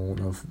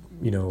phone of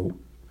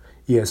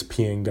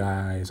ESPN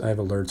guys. I have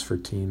alerts for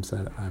teams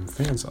that I'm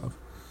fans of.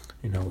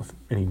 If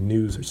any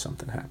news or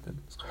something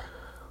happens.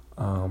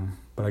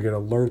 But I get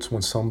alerts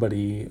when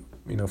somebody,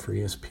 for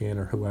ESPN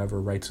or whoever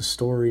writes a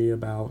story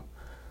about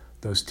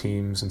those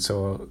teams. And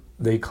so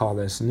they call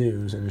this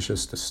news, and it's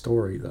just a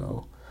story,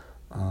 though.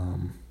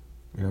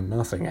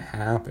 Nothing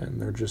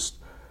happened. They're just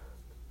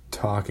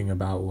talking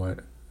about what,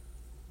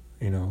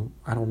 I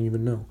don't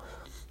even know.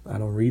 I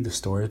don't read the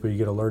stories, but you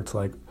get alerts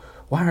like,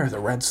 why are the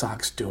Red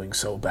Sox doing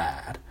so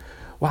bad?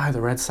 Why the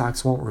Red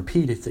Sox won't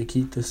repeat if they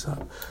keep this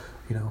up?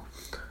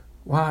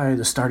 Why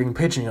the starting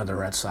pitching of the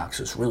Red Sox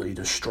is really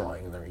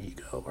destroying their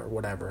ego or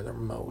whatever, their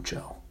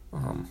mojo.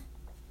 And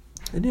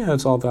yeah,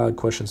 it's all valid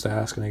questions to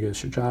ask, and I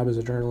guess your job as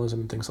a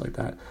journalism and things like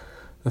that.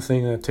 The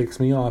thing that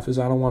takes me off is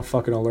I don't want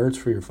fucking alerts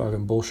for your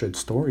fucking bullshit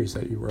stories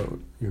that you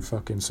wrote, your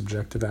fucking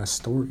subjective-ass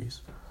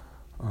stories.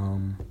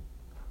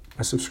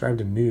 I subscribe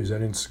to news, I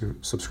didn't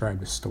subscribe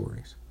to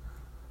stories.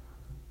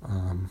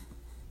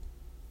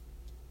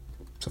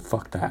 So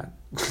fuck that.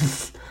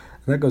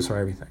 And that goes for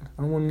everything.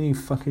 I don't want any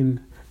fucking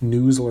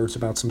news alerts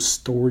about some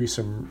story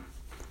some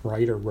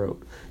writer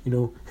wrote.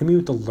 Hit me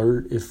with the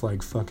alert if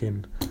like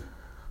fucking,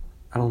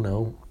 I don't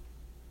know,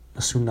 a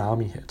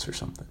tsunami hits or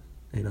something.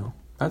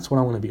 That's what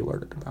I want to be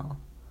alerted about.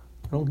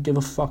 I don't give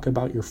a fuck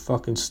about your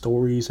fucking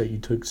stories that you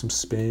took some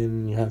spin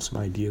and you have some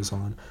ideas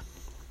on.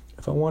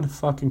 If I want to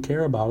fucking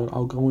care about it,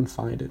 I'll go and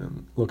find it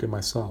and look at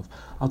myself.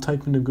 I'll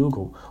type into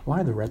Google,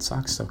 why the Red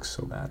Sox suck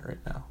so bad right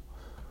now?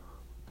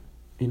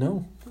 I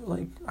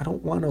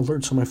don't want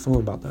alerts on my phone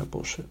about that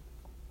bullshit.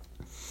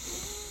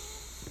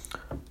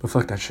 But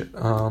fuck that shit.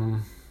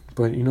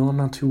 But, I'm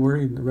not too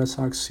worried. The Red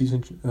Sox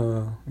season,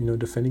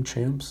 defending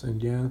champs.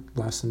 And, yeah,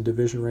 last in the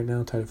division right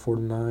now, tied at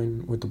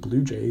 4-9 with the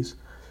Blue Jays.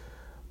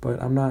 But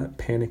I'm not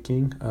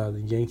panicking.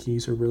 The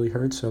Yankees are really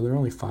hurt, so they're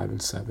only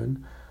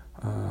 5-7.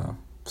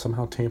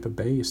 Somehow Tampa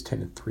Bay is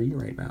 10-3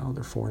 right now.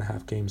 They're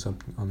 4.5 games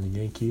up on the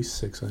Yankees,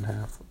 6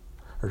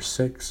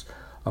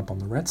 up on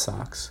the Red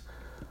Sox.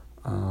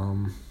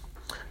 I'm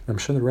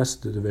sure the rest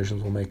of the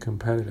divisions will make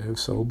competitive,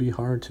 so it'll be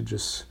hard to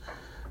just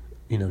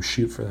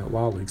shoot for that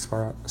wild league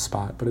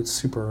spot, but it's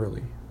super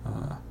early.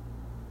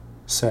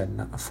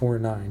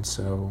 4-9,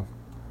 so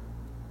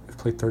they've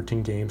played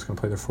 13 games, going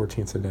to play their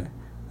 14th today.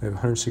 They have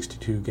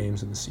 162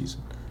 games in the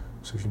season.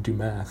 So if you do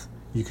math,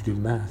 you could do the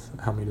math.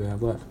 How many do they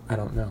have left? I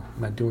don't know.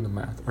 I'm not doing the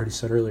math. I already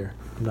said earlier,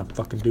 I'm not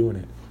fucking doing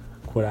it.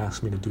 Quit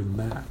asking me to do the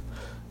math.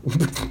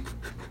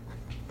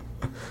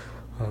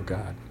 Oh,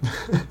 God.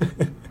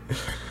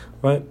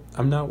 But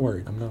I'm not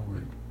worried.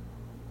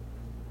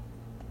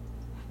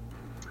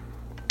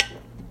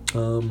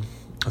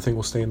 I think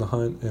we'll stay in the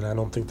hunt, and I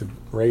don't think the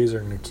Rays are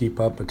going to keep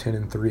up a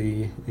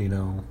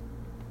 10-3,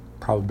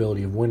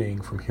 probability of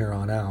winning from here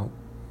on out.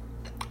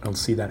 I don't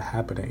see that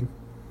happening.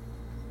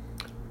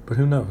 But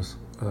who knows?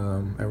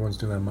 Everyone's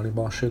doing that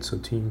Moneyball shit, so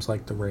teams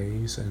like the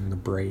Rays and the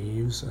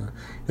Braves,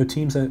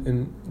 teams that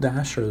in the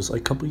Astros,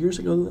 like a couple years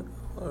ago,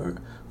 the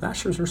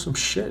Astros were some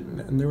shit,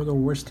 and they were the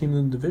worst team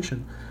in the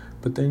division.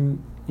 But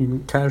then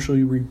you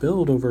casually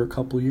rebuild over a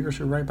couple of years,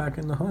 you're right back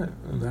in the hunt.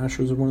 And the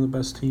Astros are one of the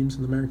best teams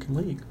in the American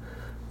League.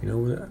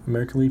 The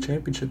American League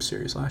Championship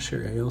Series last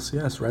year,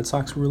 ALCS. Red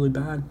Sox were really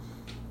bad.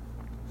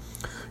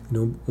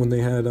 When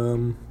they had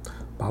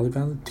Bobby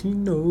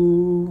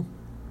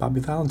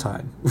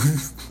Valentine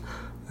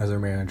as their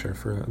manager.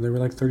 They were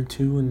like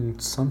 32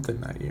 and something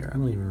that year. I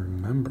don't even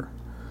remember.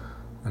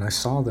 And I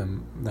saw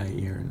them that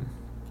year, and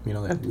they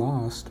had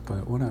lost,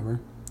 but whatever.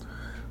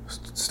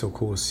 It's still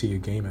cool to see a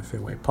game at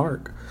Fenway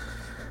Park.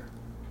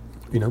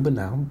 But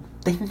now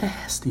they're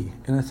nasty,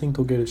 and I think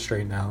they'll get it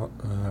straightened out.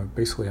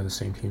 Basically have the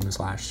same team as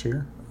last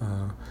year.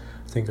 I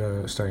think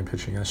starting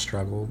pitching has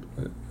struggled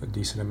a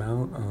decent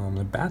amount.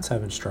 The bats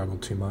haven't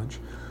struggled too much.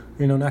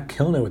 Not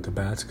killing it with the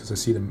bats, because I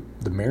see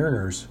the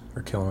Mariners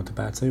are killing it with the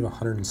bats. They have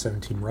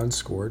 117 runs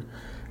scored.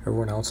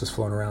 Everyone else is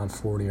floating around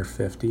 40 or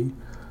 50.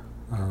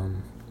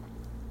 The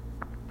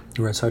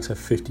Red Sox have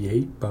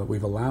 58, but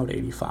we've allowed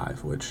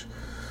 85, which,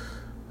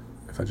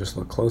 if I just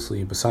look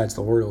closely, besides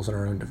the Orioles in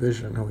our own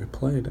division who we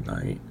play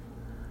tonight,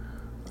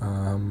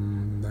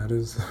 that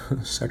is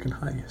the second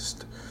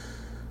highest.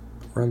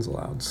 runs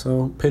allowed.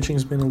 So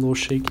pitching's been a little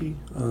shaky.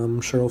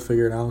 I'm sure we'll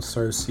figure it out.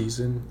 Start of the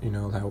season,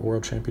 that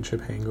World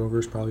Championship hangover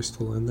is probably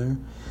still in there.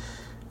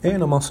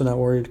 And I'm also not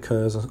worried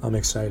because I'm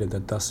excited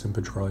that Dustin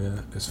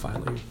Pedroia is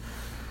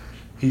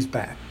he's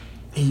back.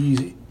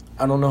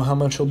 I don't know how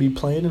much he'll be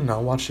playing, and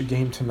I'll watch the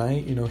game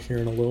tonight, here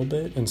in a little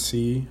bit and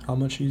see how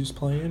much he's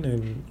playing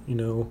and,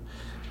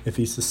 if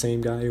he's the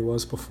same guy he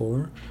was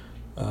before.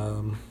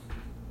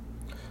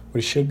 But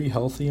he should be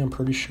healthy. I'm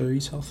pretty sure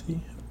he's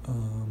healthy.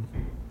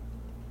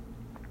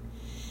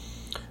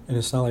 And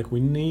it's not like we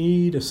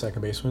need a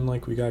second baseman.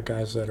 Like, we got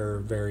guys that are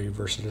very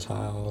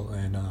versatile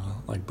and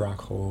like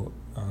Brock Holt,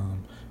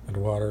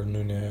 Eduardo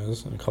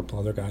Nunez, and a couple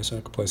other guys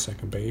that could play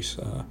second base.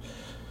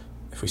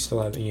 If we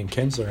still have Ian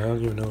Kinsler, I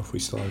don't even know if we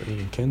still have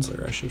Ian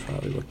Kinsler. I should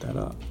probably look that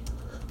up.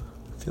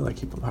 I feel like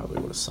he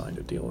probably would have signed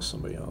a deal with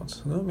somebody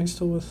else. No, he's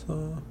still with,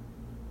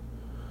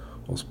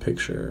 what's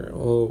picture?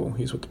 Oh,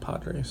 he's with the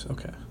Padres.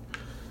 Okay.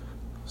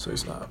 So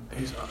he's not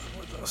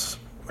with us,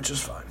 which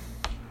is fine.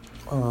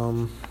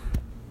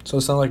 So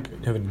it's not like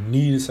we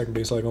need a second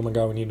base. Like, oh my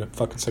god, we need a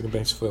fucking second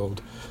base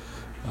filled.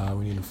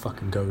 We need to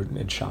fucking go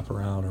and shop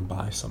around or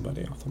buy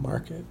somebody off the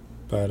market.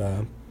 But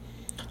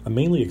I'm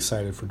mainly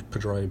excited for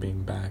Pedroia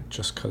being back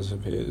just because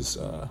of his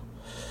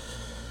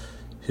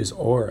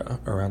aura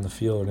around the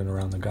field and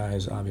around the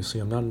guys. Obviously,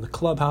 I'm not in the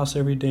clubhouse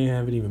every day. I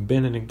haven't even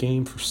been in a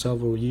game for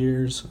several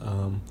years.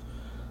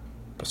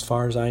 But as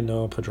far as I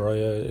know,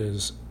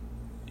 Pedroia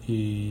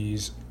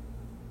he's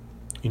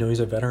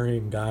a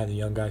veteran guy the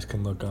young guys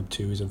can look up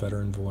to. He's a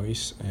veteran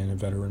voice and a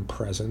veteran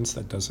presence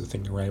that does the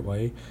thing the right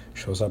way,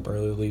 shows up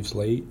early, leaves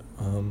late,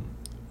 and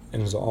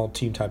is an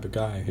all-team type of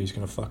guy. He's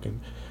going to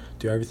fucking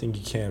do everything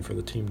he can for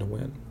the team to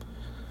win.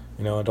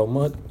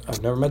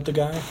 I've never met the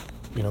guy.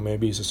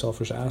 Maybe he's a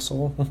selfish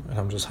asshole, and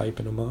I'm just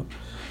hyping him up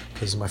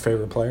because he's my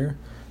favorite player,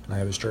 and I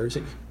have his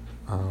jersey.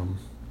 I'm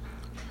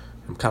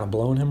kind of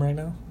blowing him right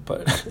now,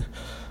 but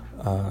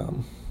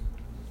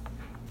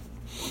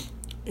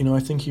I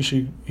think he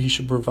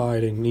should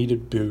provide a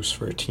needed boost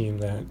for a team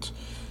that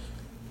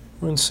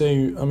I wouldn't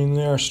say,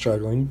 they are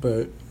struggling,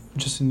 but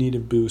just a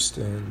needed boost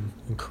in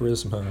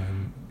charisma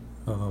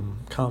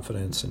and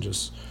confidence and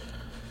just,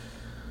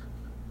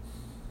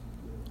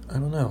 I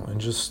don't know,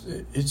 and just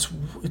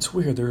it's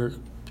weird. There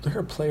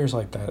are players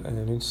like that,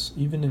 and it's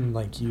even in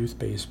like youth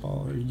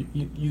baseball or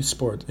youth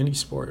sport, any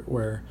sport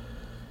where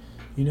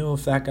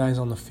if that guy's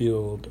on the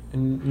field,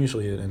 and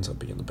usually it ends up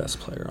being the best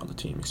player on the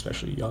team,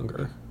 especially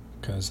younger,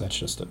 because that's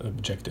just an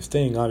objective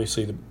thing.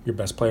 Obviously, your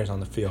best player's on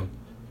the field,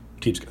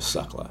 team's gonna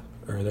suck left,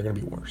 or they're gonna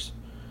be worse.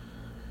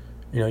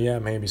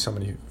 Maybe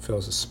somebody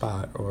fills a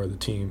spot, or the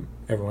team,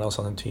 everyone else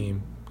on the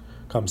team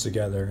comes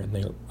together and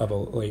they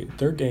elevate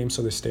their game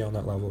so they stay on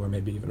that level or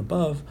maybe even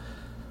above.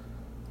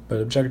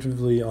 But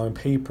objectively, on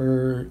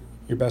paper,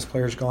 your best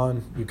player's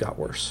gone, you've got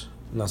worse.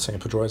 I'm not saying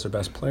Pedroia's their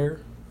best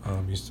player.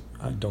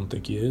 I don't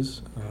think he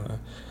is.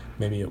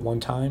 Maybe at one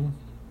time,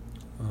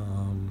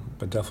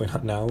 but definitely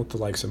not now with the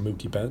likes of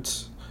Mookie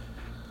Betts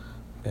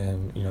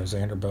and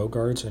Xander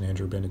Bogaerts and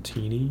Andrew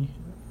Benintendi,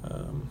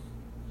 and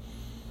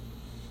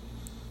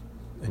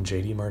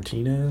JD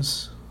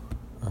Martinez.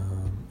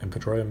 And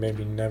Pedroia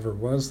maybe never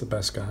was the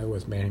best guy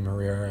with Manny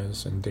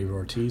Ramirez and David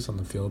Ortiz on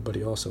the field, but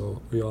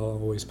we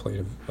always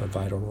played a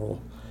vital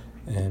role.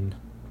 And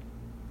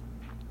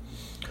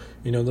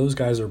those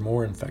guys are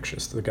more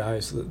infectious. The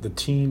guys, the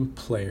team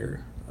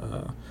player,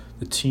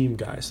 the team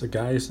guys, the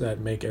guys that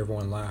make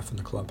everyone laugh in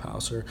the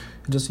clubhouse. Or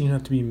it doesn't even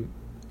have to be,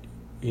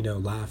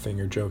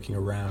 laughing or joking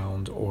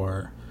around,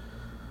 or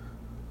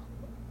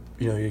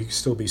you can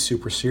still be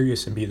super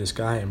serious and be this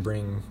guy and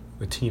bring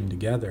the team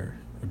together,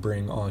 and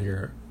bring all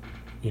your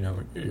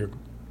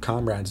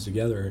comrades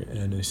together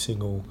in a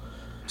single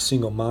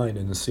mind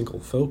and a single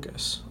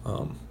focus.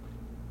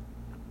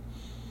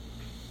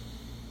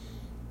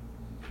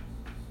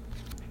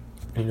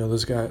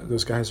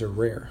 Those guys are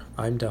rare.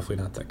 I'm definitely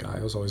not that guy.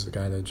 I was always the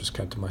guy that just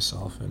kept to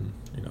myself and,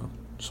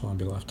 just want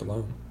to be left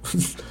alone.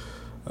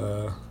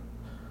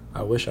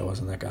 I wish I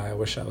wasn't that guy. I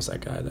wish I was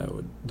that guy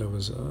that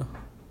was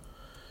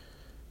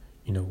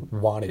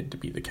wanted to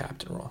be the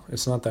captain role.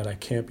 It's not that I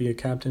can't be a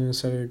captain and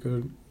set a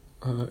good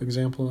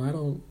example. I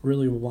don't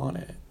really want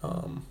it.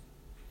 I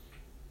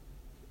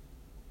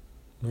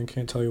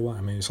can't tell you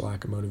why. Maybe it's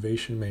lack of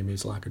motivation. Maybe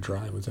it's lack of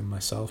drive within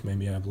myself.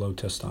 Maybe I have low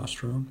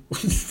testosterone.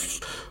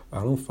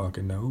 I don't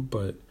fucking know,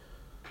 but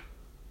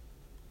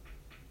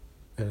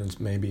and it's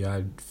maybe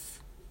I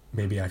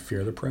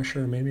fear the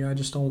pressure. Maybe I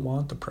just don't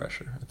want the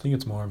pressure. I think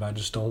it's more of I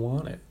just don't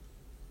want it.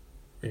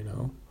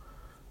 I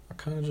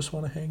kind of just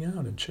want to hang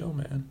out and chill,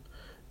 man.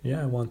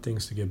 Yeah, I want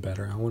things to get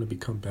better. I want to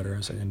become better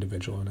as an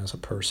individual and as a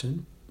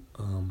person.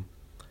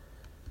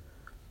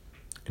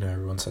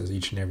 Everyone says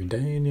each and every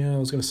day, and I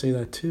was going to say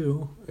that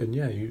too. And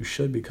you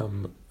should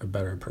become a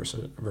better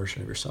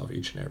version of yourself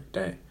each and every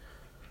day.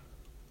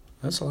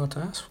 That's a lot to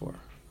ask for.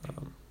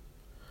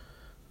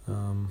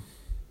 I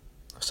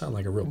sound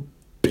like a real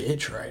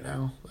bitch right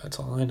now. That's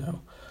all I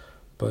know.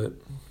 But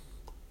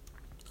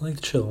I like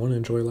to chill. I want to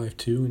enjoy life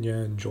too. And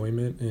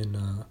enjoyment and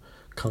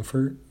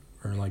comfort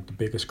are like the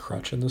biggest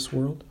crutch in this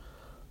world.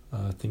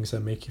 things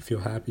that make you feel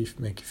happy,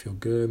 make you feel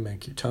good,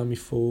 make your tummy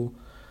full,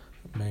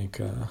 make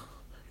that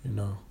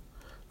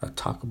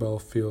Taco Bell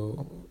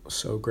feel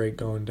so great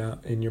going down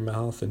in your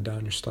mouth and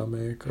down your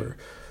stomach, or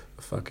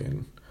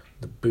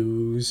the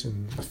booze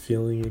and the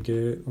feeling you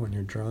get when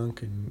you're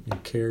drunk and you're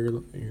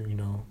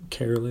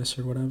careless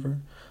or whatever.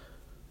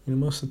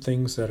 Most of the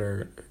things that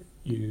are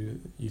you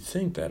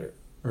think that are,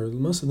 or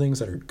most of the things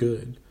that are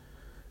good,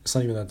 it's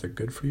not even that they're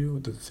good for you.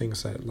 The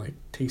things that like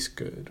taste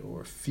good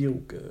or feel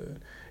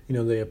good,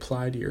 they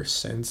apply to your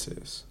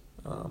senses.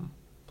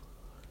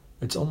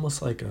 It's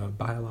almost like a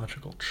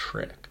biological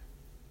trick.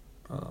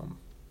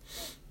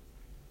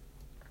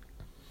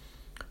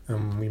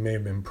 And we may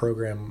have been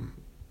programmed.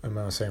 I'm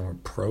not saying we're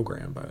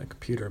programmed by the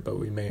computer, but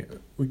we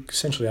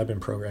essentially have been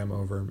programmed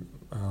over,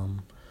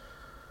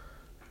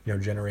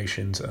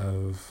 generations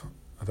of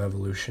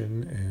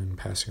evolution and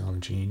passing on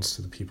genes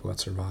to the people that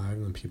survive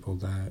and the people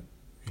that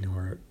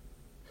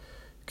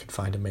could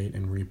find a mate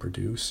and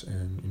reproduce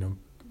and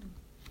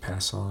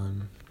pass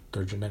on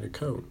their genetic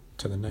code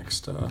to the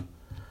next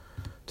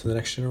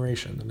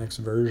generation, the next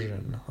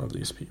version of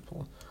these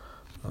people,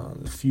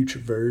 the future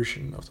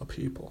version of the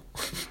people.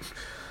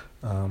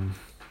 I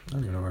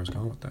don't even know where I was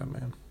going with that,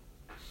 man.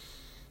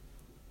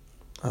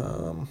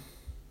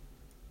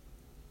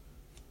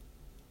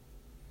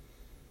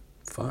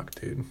 Fuck,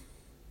 dude.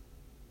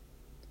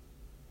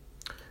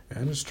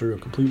 I just drew a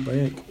complete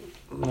blank.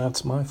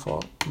 That's my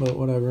fault, but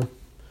whatever.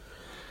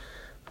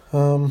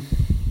 I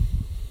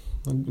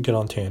get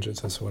on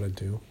tangents, that's what I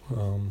do.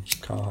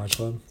 Kyle High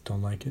Club,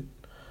 don't like it.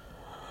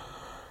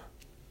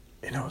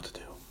 You know what to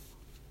do.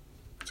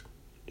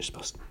 You're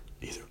supposed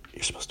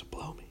to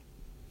blow me.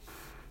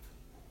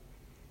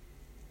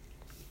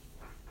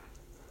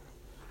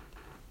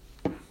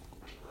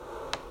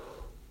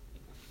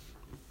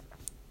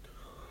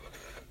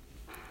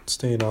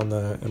 Staying on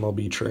the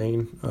MLB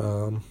train,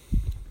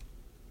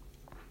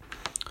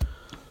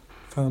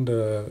 found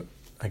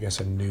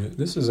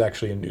this is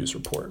actually a news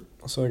report.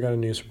 So I got a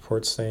news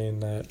report saying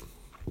that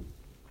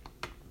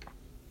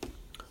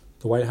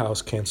the White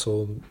House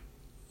canceled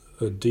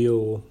a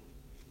deal,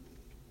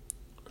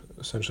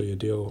 essentially a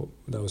deal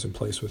that was in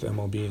place with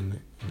MLB in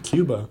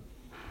Cuba,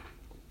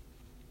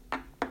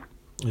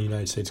 the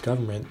United States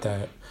government,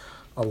 that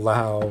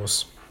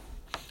allows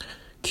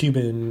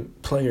Cuban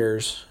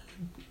players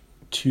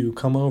to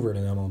come over to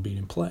the MLB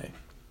and play.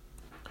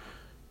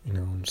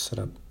 Set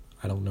up,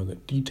 I don't know the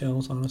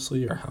details,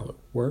 honestly, or how it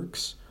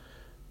works.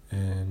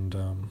 And,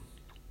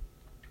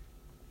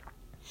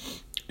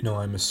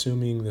 I'm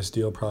assuming this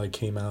deal probably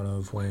came out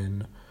of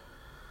when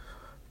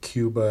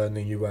Cuba and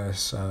the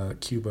U.S.,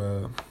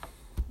 the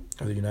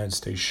United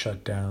States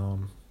shut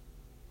down,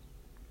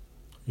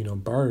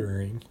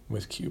 bartering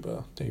with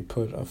Cuba. They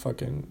put a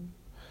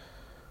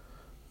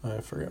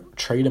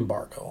trade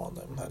embargo on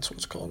them. That's what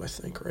it's called, I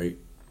think, right?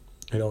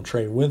 They don't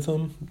trade with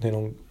them. They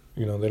don't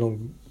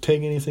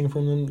take anything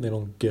from them. They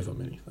don't give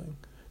them anything,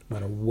 no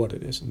matter what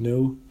it is.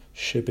 No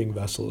shipping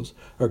vessels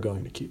are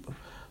going to Cuba.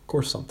 Of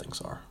course, some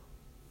things are.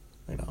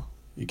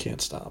 You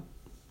can't stop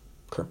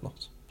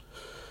criminals.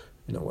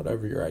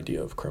 Whatever your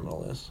idea of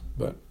criminal is.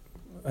 But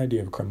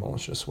idea of criminal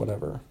is just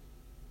whatever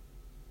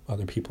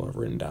other people have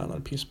written down on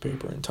a piece of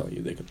paper and tell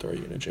you they could throw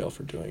you in a jail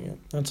for doing it.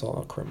 That's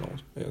all a criminal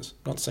is.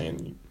 Not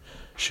saying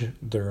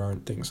there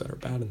aren't things that are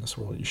bad in this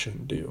world you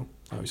shouldn't do.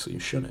 Obviously, you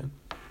shouldn't.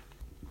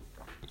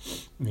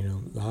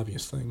 The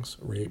obvious things: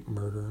 rape,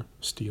 murder,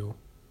 steal,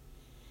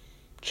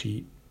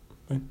 cheat.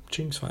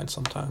 Cheating's fine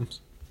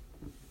sometimes.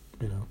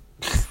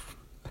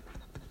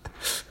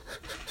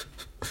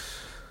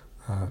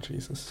 Oh,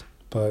 Jesus.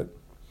 But,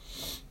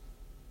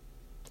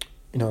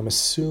 I'm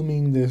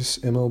assuming this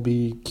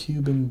MLB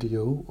Cuban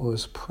deal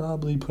was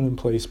probably put in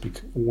place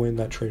when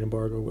that trade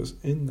embargo was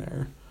in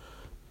there.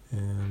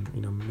 And,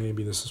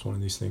 maybe this is one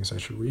of these things I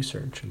should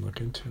research and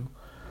look into.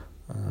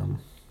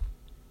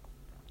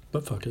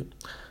 But fuck it.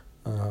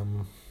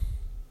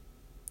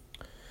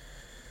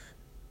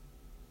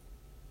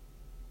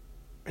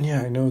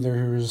 I know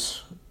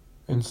there's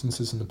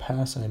instances in the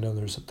past, and I know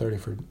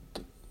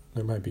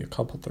there might be a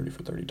couple 30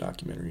 for 30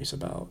 documentaries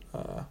about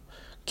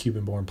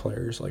Cuban-born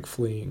players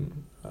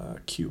fleeing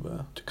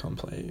Cuba to come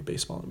play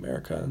baseball in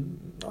America.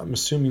 And I'm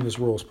assuming this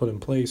rule was put in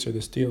place, or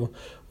this deal,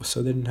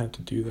 so they didn't have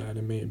to do that,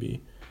 and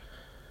maybe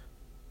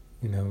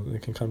they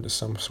can come to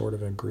some sort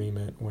of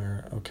agreement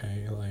where,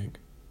 okay,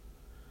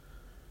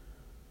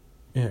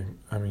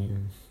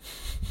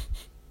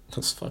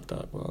 that's fucked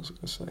up what I was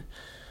going to say.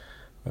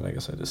 But I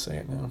guess I just say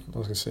it now. I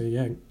was going to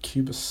say,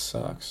 Cuba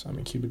sucks.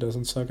 Cuba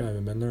doesn't suck. I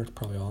haven't been there. It's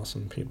probably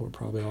awesome. People are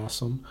probably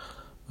awesome.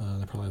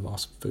 They probably have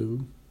awesome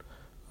food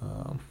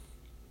and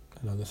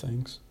other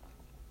things.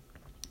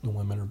 The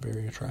women are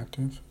very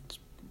attractive. It's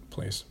a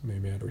place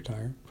maybe I'd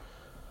retire.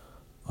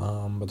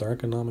 But their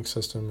economic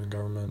system and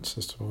government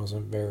system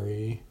wasn't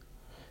very,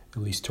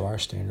 at least to our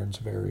standards,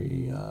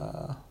 very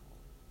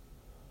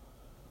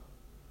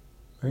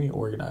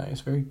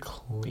organized, very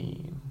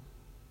clean.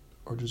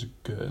 Or just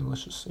good.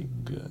 Let's just say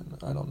good.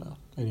 I don't know.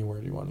 Any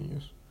word you want to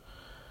use.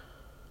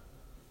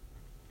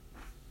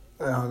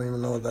 I don't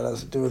even know what that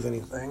has to do with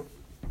anything.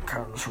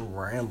 Kind of just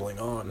rambling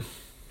on.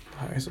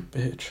 High as a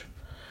bitch.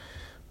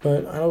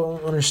 But I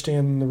don't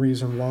understand the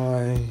reason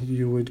why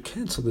you would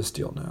cancel this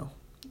deal now.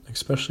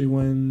 Especially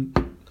when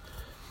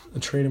the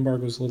trade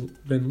embargo's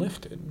been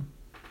lifted.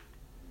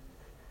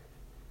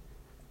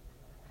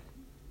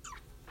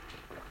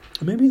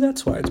 Maybe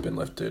that's why it's been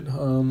lifted.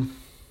 You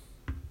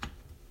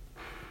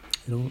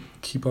don't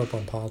keep up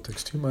on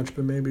politics too much,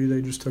 but maybe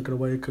they just took it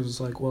away because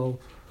it's like, well,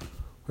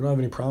 we don't have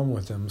any problem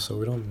with them, so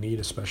we don't need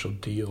a special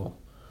deal.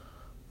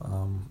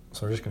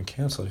 So we're just going to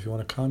cancel it. If you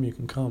want to come, you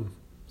can come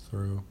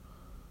through,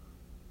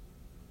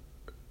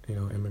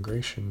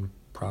 immigration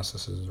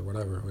processes or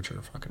whatever, which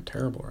are fucking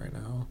terrible right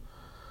now.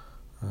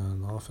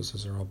 And the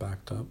offices are all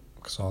backed up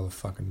because all the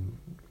fucking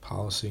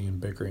policy and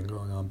bickering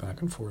going on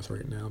back and forth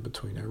right now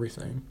between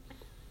everything.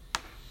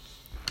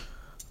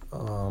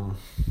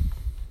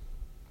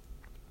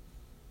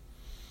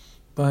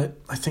 But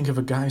I think if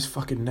a guy's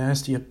fucking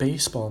nasty at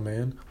baseball,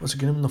 man, let's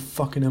get him in the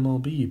fucking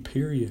MLB,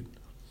 period.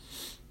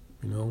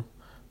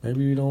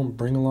 Maybe we don't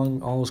bring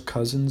along all his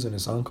cousins and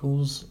his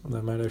uncles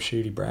that might have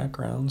shady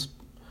backgrounds.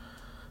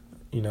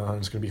 And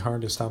it's going to be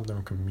hard to stop them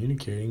from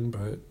communicating,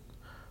 but,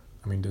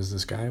 does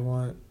this guy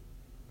want...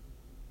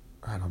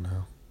 I don't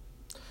know,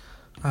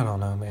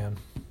 man.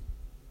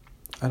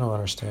 I don't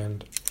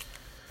understand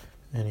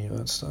any of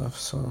that stuff,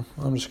 so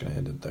I'm just going to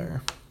end it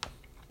there.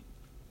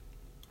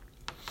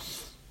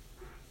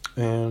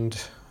 And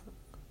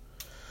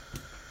I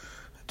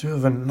do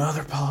have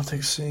another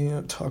politics thing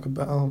to talk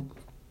about.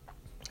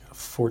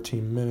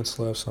 14 minutes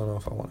left, so I don't know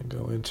if I want to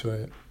go into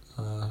it.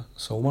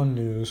 So one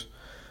news,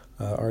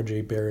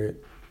 RJ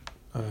Barrett,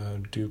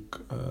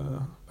 Duke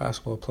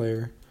basketball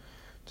player,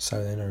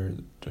 decided to enter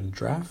the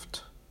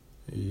draft.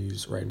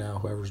 He's right now,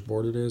 whoever's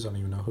board it is, I don't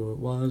even know who it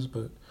was,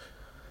 but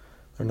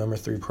their number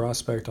 3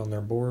 prospect on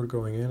their board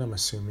going in. I'm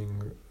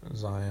assuming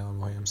Zion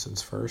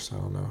Williamson's first. I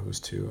don't know who's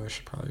 2. I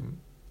should probably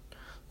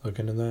look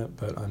into that,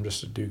 but I'm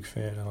just a Duke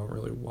fan. I don't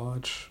really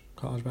watch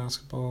college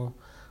basketball.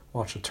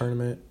 Watch the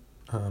tournament.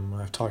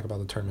 I've talked about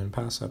the tournament in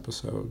past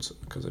episodes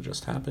because it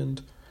just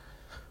happened.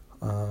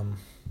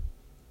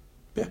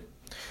 Yeah.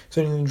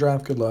 So in the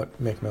draft, good luck.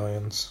 Make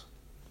millions.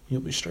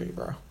 You'll be straight,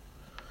 bro.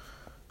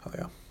 Hell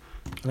yeah.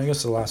 And I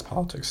guess the last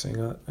politics thing,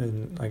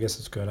 and I guess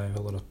it's good. I have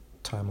a little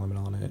time limit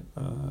on it.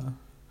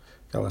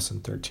 Got less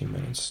than 13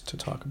 minutes to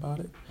talk about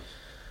it.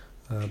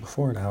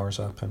 Before an hour's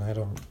up, and I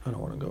don't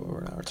want to go over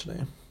an hour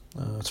today.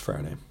 It's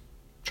Friday. I'm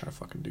trying to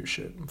fucking do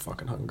shit. I'm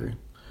fucking hungry.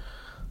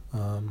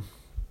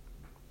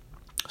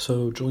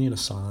 So Julian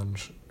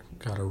Assange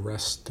got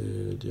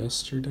arrested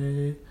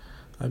yesterday,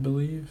 I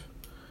believe.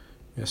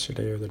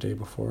 Yesterday or the day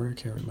before, I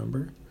can't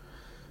remember.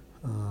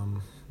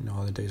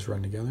 All the days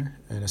run together.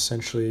 And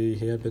essentially,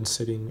 he had been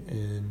sitting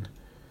in,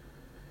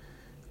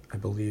 I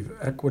believe,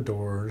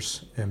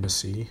 Ecuador's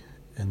embassy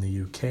in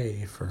the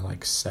UK for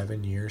like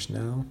 7 years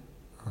now.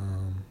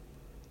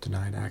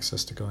 Denied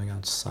access to going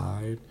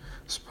outside,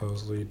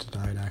 supposedly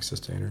denied access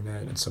to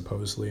internet, and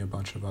supposedly a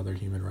bunch of other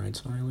human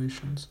rights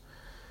violations.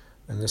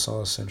 And this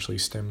all essentially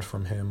stemmed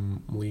from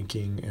him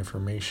leaking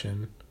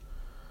information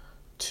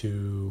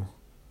to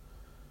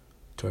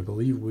I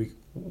believe,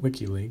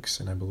 WikiLeaks,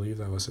 and I believe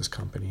that was his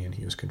company, and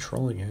he was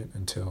controlling it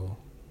until,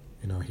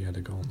 he had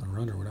to go on the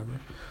run or whatever.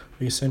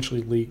 He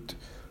essentially leaked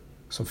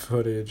some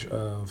footage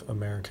of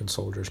American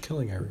soldiers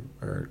killing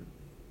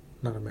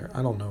not American,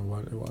 I don't know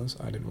what it was.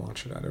 I didn't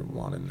watch it. I didn't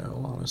want to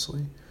know,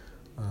 honestly.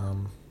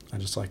 I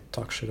just like to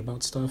talk shit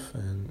about stuff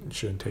and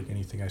shouldn't take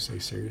anything I say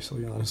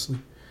seriously, honestly.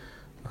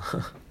 If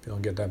you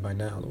don't get that by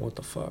now, then what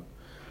the fuck?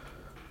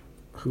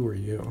 Who are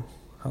you?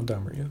 How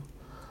dumb are you?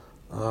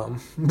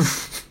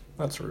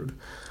 That's rude.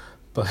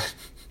 But,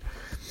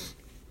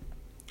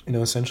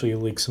 essentially you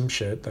leak some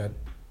shit that,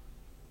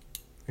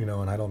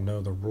 and I don't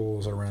know the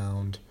rules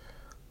around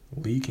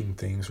leaking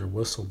things or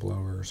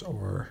whistleblowers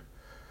or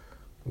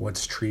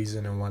what's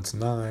treason and what's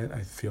not.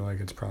 I feel like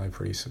it's probably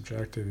pretty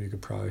subjective. You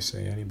could probably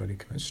say anybody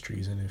commits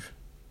treason if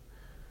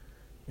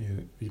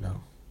if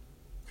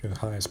you're the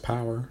highest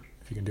power,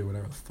 if you can do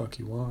whatever the fuck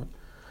you want.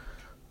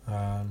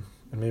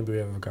 And maybe we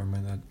have a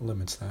government that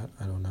limits that.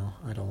 I don't know.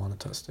 I don't want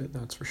to test it,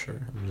 that's for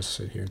sure. I'm just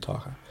sit here and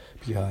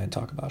be high and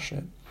talk about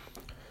shit.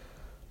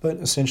 But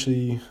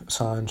essentially,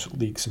 Assange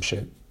leaked some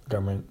shit the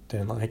government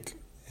didn't like,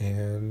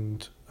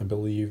 and I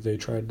believe they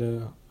tried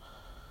to,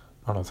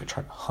 I don't know if they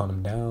tried to hunt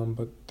him down,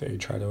 but they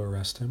tried to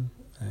arrest him,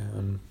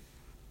 and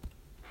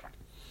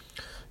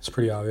it's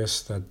pretty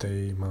obvious that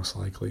they most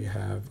likely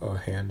have a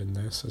hand in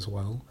this as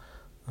well.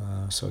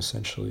 So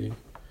essentially,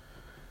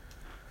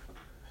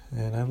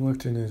 and I've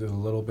looked into it a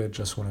little bit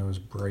just when I was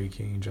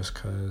breaking, just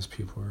because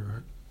people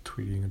were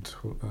tweeting a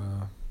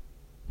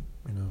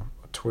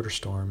Twitter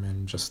storm,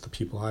 and just the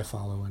people I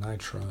follow and I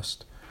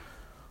trust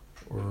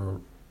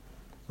were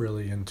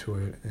really into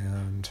it,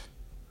 and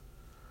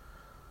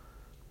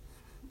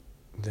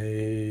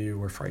they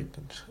were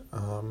frightened.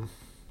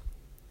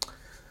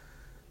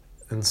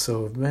 And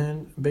so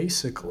then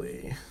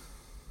basically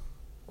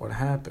what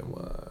happened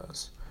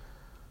was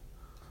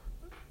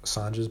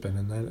Assange has been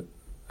in that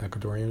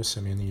Ecuadorian was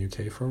sitting in the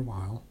UK for a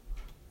while,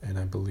 and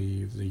I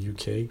believe the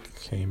UK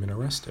came and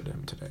arrested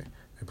him today.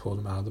 They pulled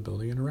him out of the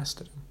building and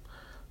arrested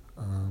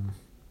him.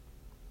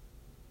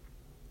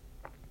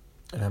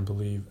 And I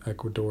believe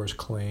Ecuador's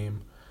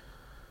claim,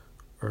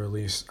 or at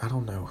least, I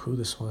don't know who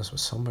this was, but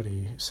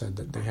somebody said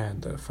that they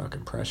had the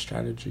fucking press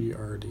strategy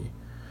already,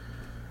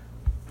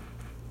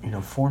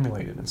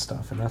 formulated and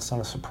stuff, and that's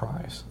not a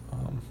surprise.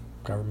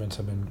 Governments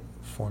have been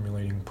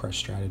formulating press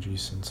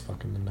strategies since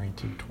fucking the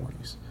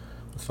 1920s,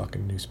 with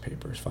fucking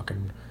newspapers,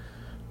 fucking,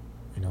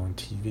 on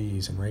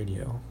TVs and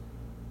radio.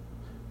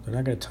 They're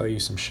not gonna tell you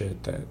some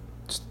shit that,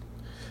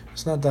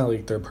 it's not that,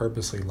 like, they're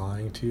purposely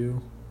lying to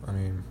you. I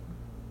mean,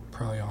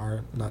 probably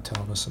are not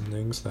telling us some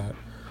things that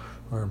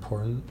are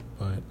important,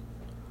 but,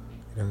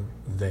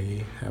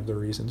 they have the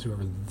reasons,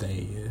 whoever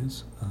they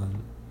is.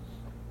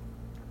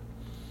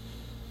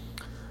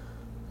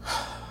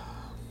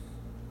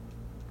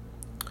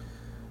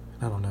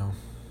 I don't know.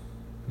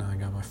 Now I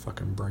got my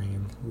fucking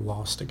brain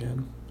lost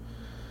again.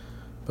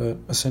 But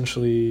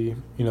essentially,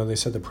 they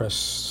said the press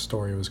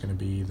story was going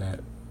to be that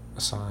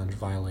Assange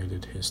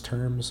violated his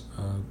terms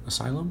of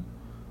asylum,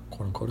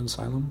 quote-unquote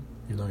asylum,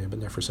 even though he'd been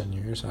there for 7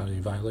 years. How did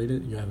he violate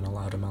it? You haven't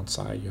allowed him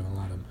outside. You haven't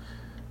allowed him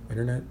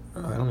internet.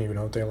 I don't even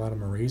know if they allowed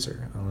him a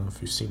razor. I don't know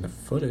if you've seen the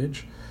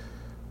footage,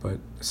 but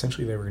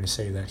essentially they were going to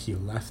say that he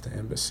left the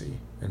embassy,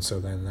 and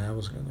so then that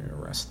was going to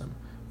arrest them.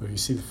 But if you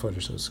see the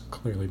footage, it's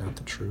clearly not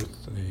the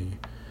truth. They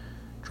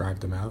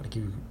dragged him out.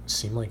 He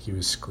seemed like he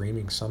was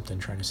screaming something,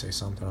 trying to say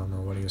something. I don't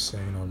know what he was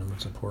saying. I don't know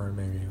what's important.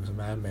 Maybe he was a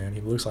madman. He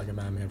looks like a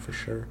madman for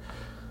sure.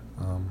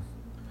 I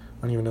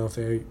don't even know if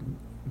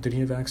did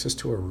he have access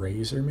to a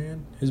razor,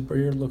 man? His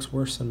beard looks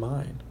worse than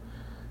mine.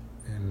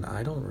 And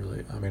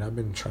I've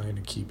been trying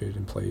to keep it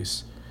in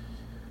place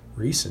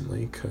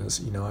recently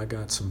because, I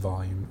got some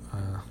volume.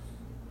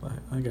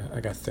 I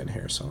got thin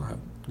hair, so I don't have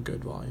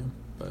good volume.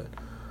 But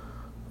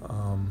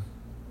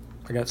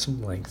I got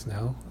some length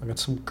now. I got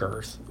some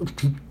girth.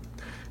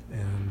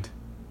 And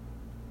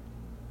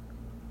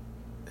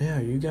yeah,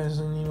 you guys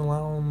didn't even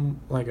allow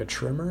him like a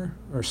trimmer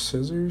or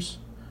scissors?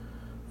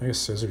 I guess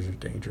scissors are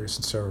dangerous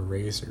and so are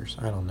razors.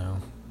 I don't know.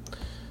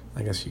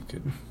 I guess you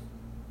could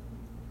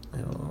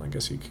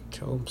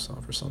kill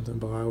himself or something,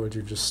 but why would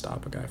you just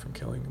stop a guy from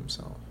killing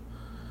himself?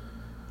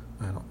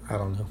 I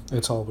don't know.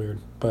 It's all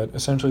weird. But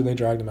essentially they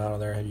dragged him out of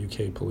there. Had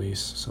UK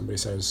police. Somebody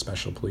said it was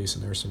special police,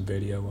 and there was some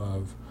video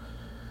of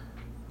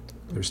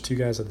there's 2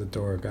 guys at the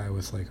door, a guy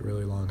with like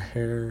really long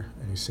hair,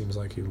 and he seems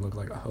like he would look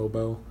like a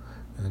hobo,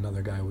 and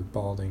another guy with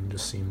balding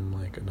just seemed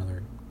like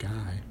another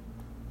guy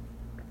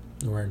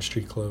wearing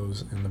street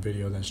clothes in the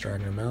video that's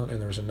dragging him out. And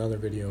there was another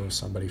video of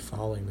somebody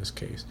following this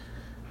case.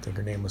 I think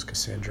her name was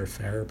Cassandra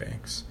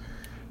Fairbanks,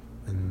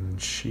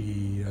 and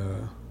she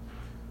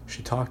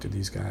talked to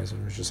these guys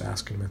and was just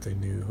asking them if they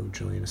knew who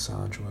Julian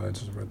Assange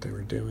was or what they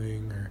were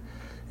doing, or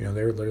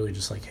they were literally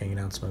just like hanging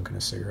out smoking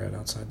a cigarette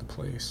outside the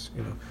place.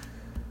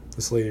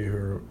 This lady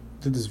who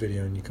did this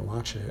video, and you can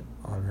watch it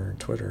on her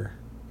Twitter,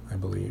 I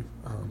believe.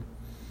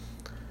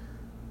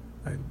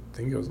 I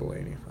think it was a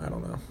lady. I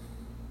don't know.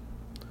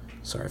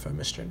 Sorry if I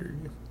misgendered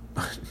you.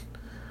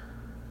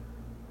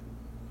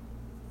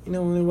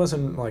 It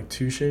wasn't like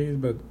too shady,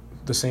 but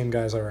the same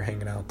guys that were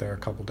hanging out there a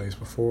couple days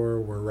before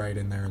were right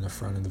in there in the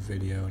front of the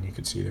video, and you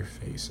could see their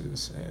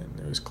faces, and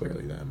it was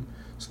clearly them.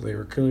 So they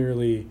were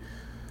clearly,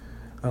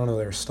 I don't know,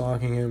 they were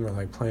stalking him or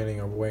like planning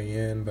a way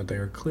in, but they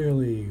were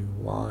clearly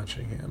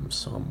watching him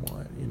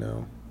somewhat,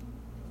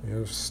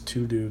 There's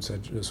 2 dudes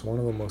that just, one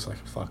of them looks like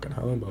a fucking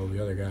hobo,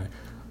 the other guy,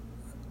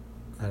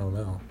 I don't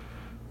know.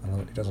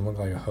 He doesn't look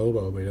like a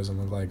hobo, but he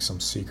doesn't look like some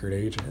secret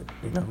agent,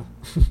 They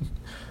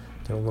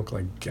don't look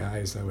like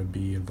guys that would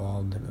be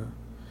involved in a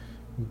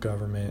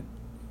government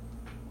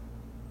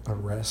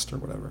arrest or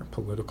whatever,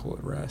 political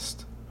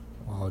arrest,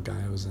 while a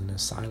guy was in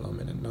asylum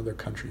in another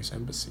country's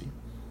embassy.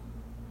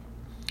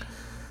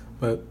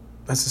 But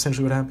that's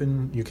essentially what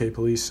happened. UK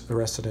police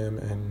arrested him,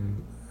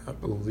 and I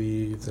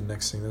believe the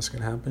next thing that's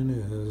going to happen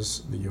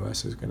is the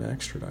US is going to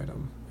extradite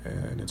him,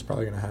 and it's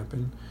probably going to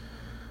happen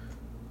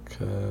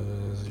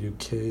because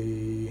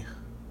UK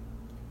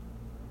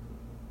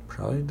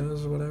probably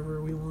does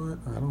whatever we want.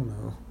 I don't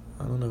know.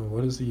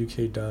 What has the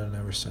UK done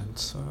ever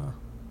since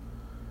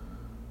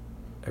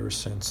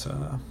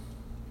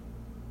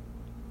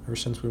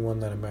we won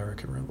that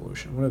American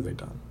Revolution? What have they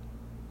done?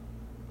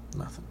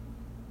 Nothing,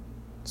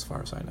 as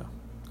far as I know.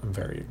 I'm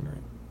very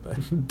ignorant, but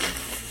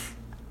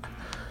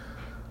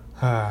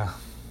I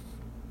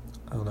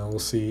don't know. We'll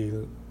see.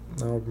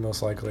 That'll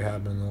most likely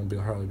happen.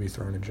 They'll probably be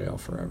thrown in jail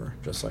forever,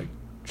 just like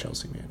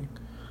Chelsea Manning.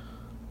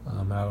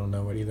 I don't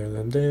know what either of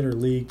them did or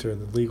leaked or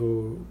the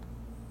legal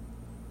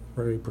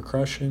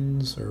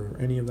repercussions or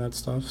any of that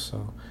stuff,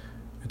 so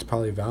it's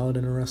probably valid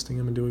in arresting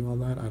him and doing all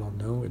that. I don't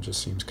know. It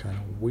just seems kind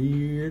of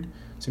weird.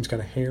 It seems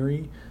kind of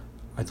hairy.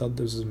 I thought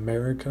this is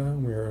America.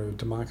 We're a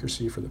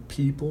democracy for the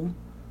people.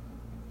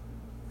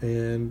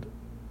 And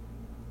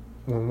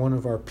when one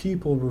of our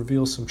people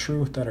reveals some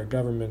truth that our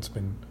government's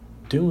been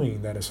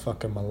doing that is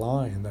fucking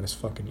malign, that is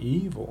fucking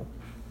evil,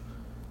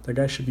 that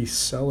guy should be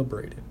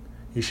celebrated.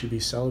 He should be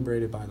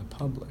celebrated by the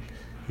public.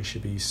 He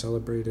should be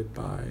celebrated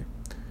by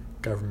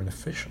government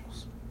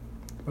officials.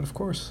 But of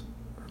course,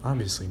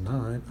 obviously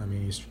not. I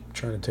mean, he's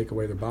trying to take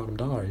away their bottom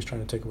dollar. He's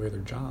trying to take away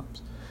their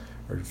jobs,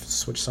 or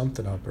switch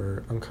something up,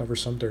 or uncover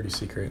some dirty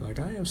secret. Like,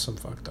 I have some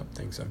fucked up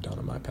things I've done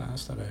in my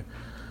past that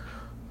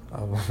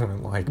I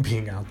wouldn't like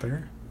being out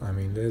there. I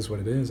mean, it is what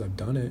it is. I've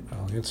done it.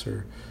 I'll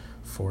answer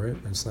for it.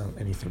 It's not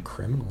anything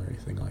criminal or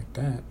anything like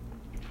that.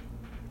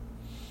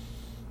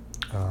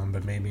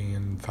 But maybe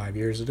in 5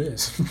 years it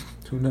is.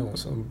 Who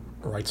knows? I'll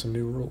write some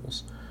new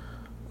rules.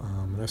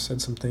 And I've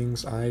said some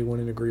things I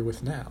wouldn't agree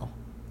with now.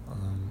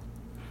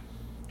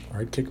 Or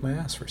I'd kick my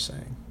ass for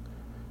saying.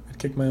 I'd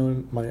kick my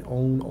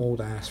own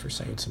old ass for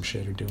saying some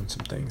shit or doing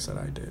some things that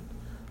I did.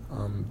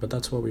 But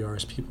that's what we are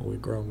as people. We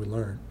grow and we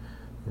learn.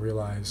 We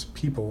realize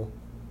people,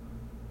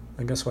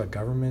 and guess what?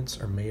 Governments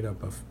are made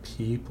up of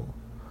people.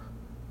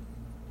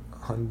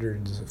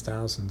 Hundreds of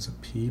thousands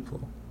of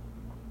people.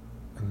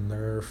 And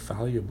they're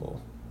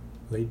fallible.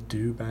 They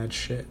do bad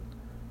shit.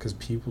 Because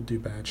people do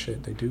bad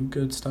shit. They do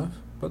good stuff,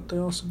 but they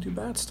also do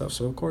bad stuff.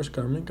 So, of course,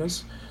 government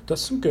does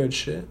some good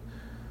shit.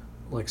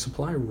 Like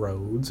supply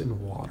roads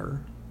and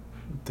water.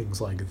 Things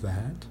like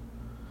that.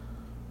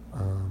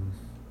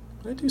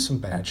 They do some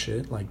bad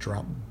shit. Like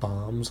drop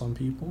bombs on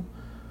people.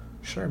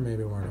 Sure,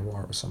 maybe we're in a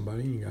war with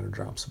somebody. You gotta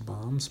drop some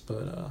bombs.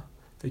 But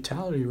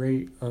fatality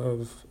rate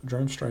of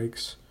drone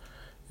strikes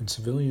in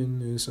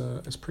civilian is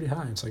pretty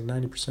high. It's like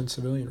 90%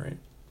 civilian rate.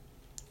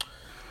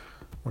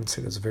 I wouldn't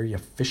say that's very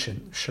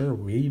efficient. Sure,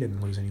 we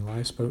didn't lose any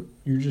lives, but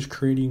you're just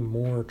creating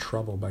more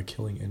trouble by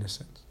killing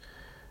innocents.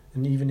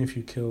 And even if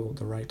you kill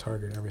the right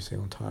target every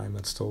single time,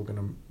 that's still going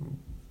to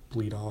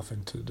bleed off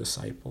into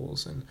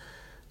disciples and,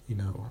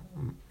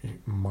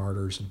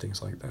 martyrs and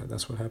things like that.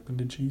 That's what happened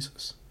to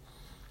Jesus.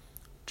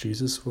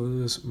 Jesus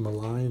was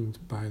maligned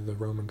by the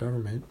Roman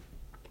government,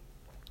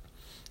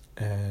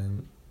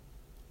 and,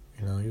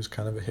 he was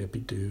kind of a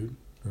hippie dude.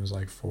 It was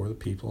like for the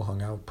people,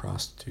 hung out with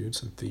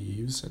prostitutes and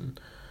thieves and,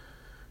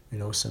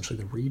 essentially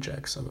the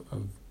rejects of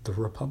the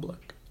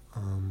Republic.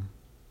 And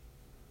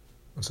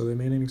so they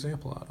made an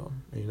example out of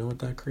him. And you know what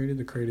that created?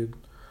 It created,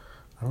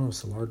 I don't know if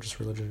it's the largest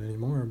religion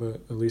anymore, but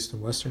at least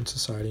in Western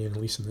society, and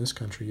at least in this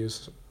country,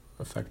 is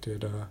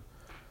affected, the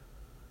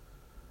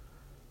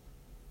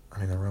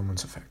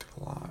Romans affected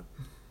a lot.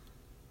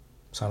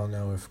 So I don't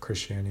know if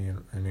Christianity,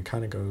 and it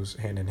kind of goes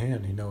hand in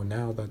hand,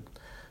 now that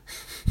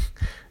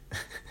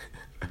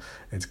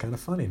it's kind of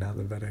funny now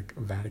that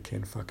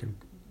Vatican fucking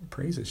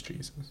praises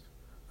Jesus.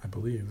 I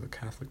believe the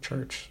Catholic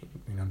Church,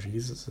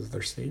 Jesus is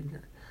their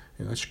savior.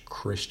 That's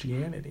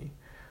Christianity.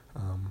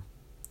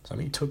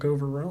 He took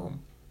over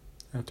Rome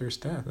after his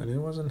death, and it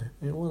wasn't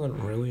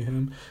really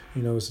him.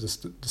 It was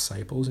just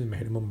disciples who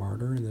made him a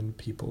martyr, and then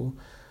people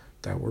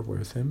that were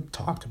with him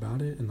talked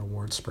about it, and the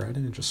word spread,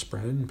 and it just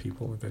spread, and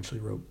people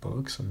eventually wrote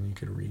books, and you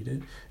could read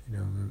it.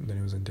 Then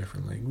it was in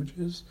different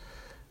languages,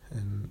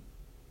 and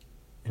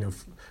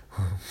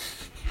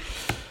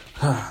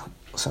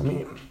So,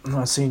 I'm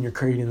not saying you're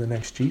creating the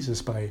next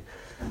Jesus by,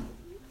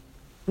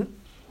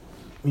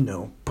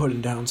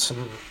 putting down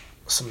some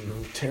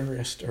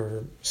terrorist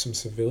or some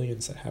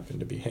civilians that happen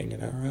to be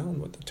hanging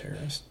around with the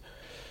terrorist.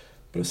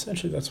 But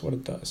essentially, that's what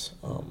it does.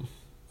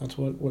 That's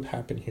what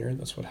happened here.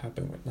 That's what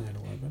happened with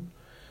 9/11.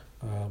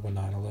 When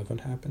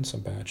 9/11 happened,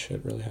 some bad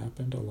shit really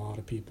happened. A lot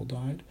of people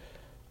died.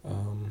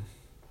 And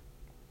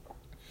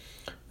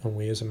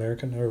we as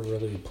America never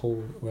really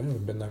we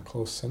haven't been that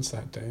close since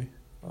that day.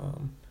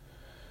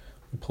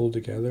 We pulled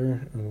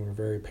together, and we were a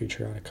very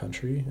patriotic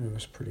country. It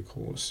was pretty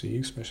cool to see,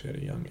 especially at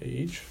a young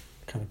age,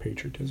 kind of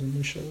patriotism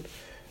we showed.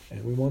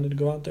 And we wanted to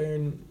go out there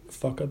and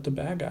fuck up the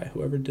bad guy,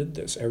 whoever did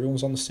this.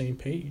 Everyone's on the same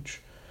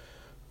page.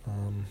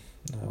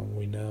 Now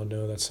we now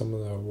know that some of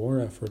the war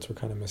efforts were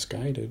kind of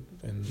misguided,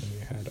 and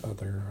we had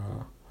other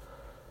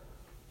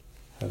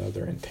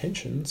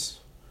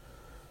intentions.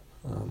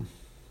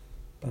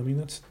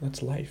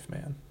 That's life,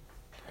 man.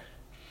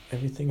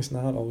 Everything's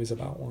not always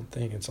about one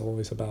thing. It's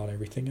always about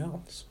everything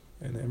else.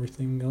 And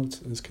everything else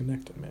is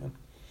connected, man.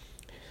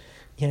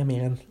 Yeah,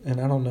 man.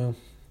 And I don't know.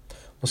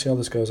 We'll see how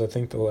this goes. I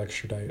think they'll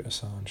extradite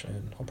Assange,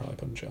 and I'll probably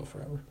put him in jail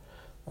forever.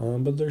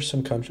 But there's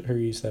some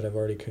countries that have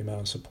already came out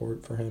in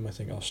support for him. I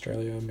think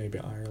Australia, maybe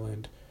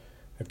Ireland,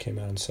 have came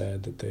out and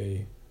said that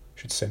they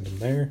should send him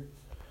there.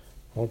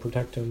 I want to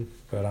protect him,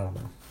 but I don't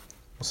know.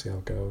 We'll see how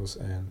it goes.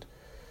 And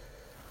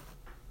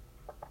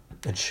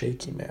it's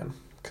shaky, man.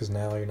 Because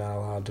now you're not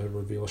allowed to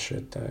reveal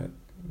shit that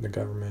the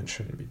government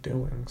shouldn't be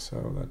doing.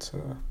 So that's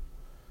a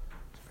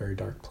very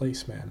dark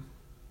place, man.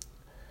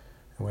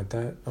 And with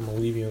that, I'm going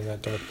to leave you in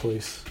that dark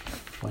place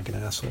like an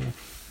asshole.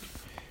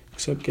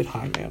 Except get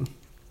high, man.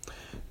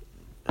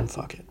 And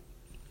fuck it.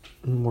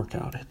 And work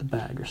out. Hit the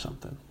bag or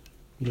something.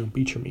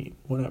 Beat your meat.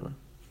 Whatever.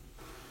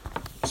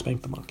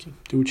 Spank the monkey.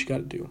 Do what you got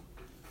to do.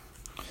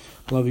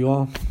 Love you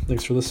all.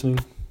 Thanks for listening.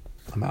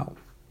 I'm out.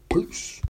 Peace.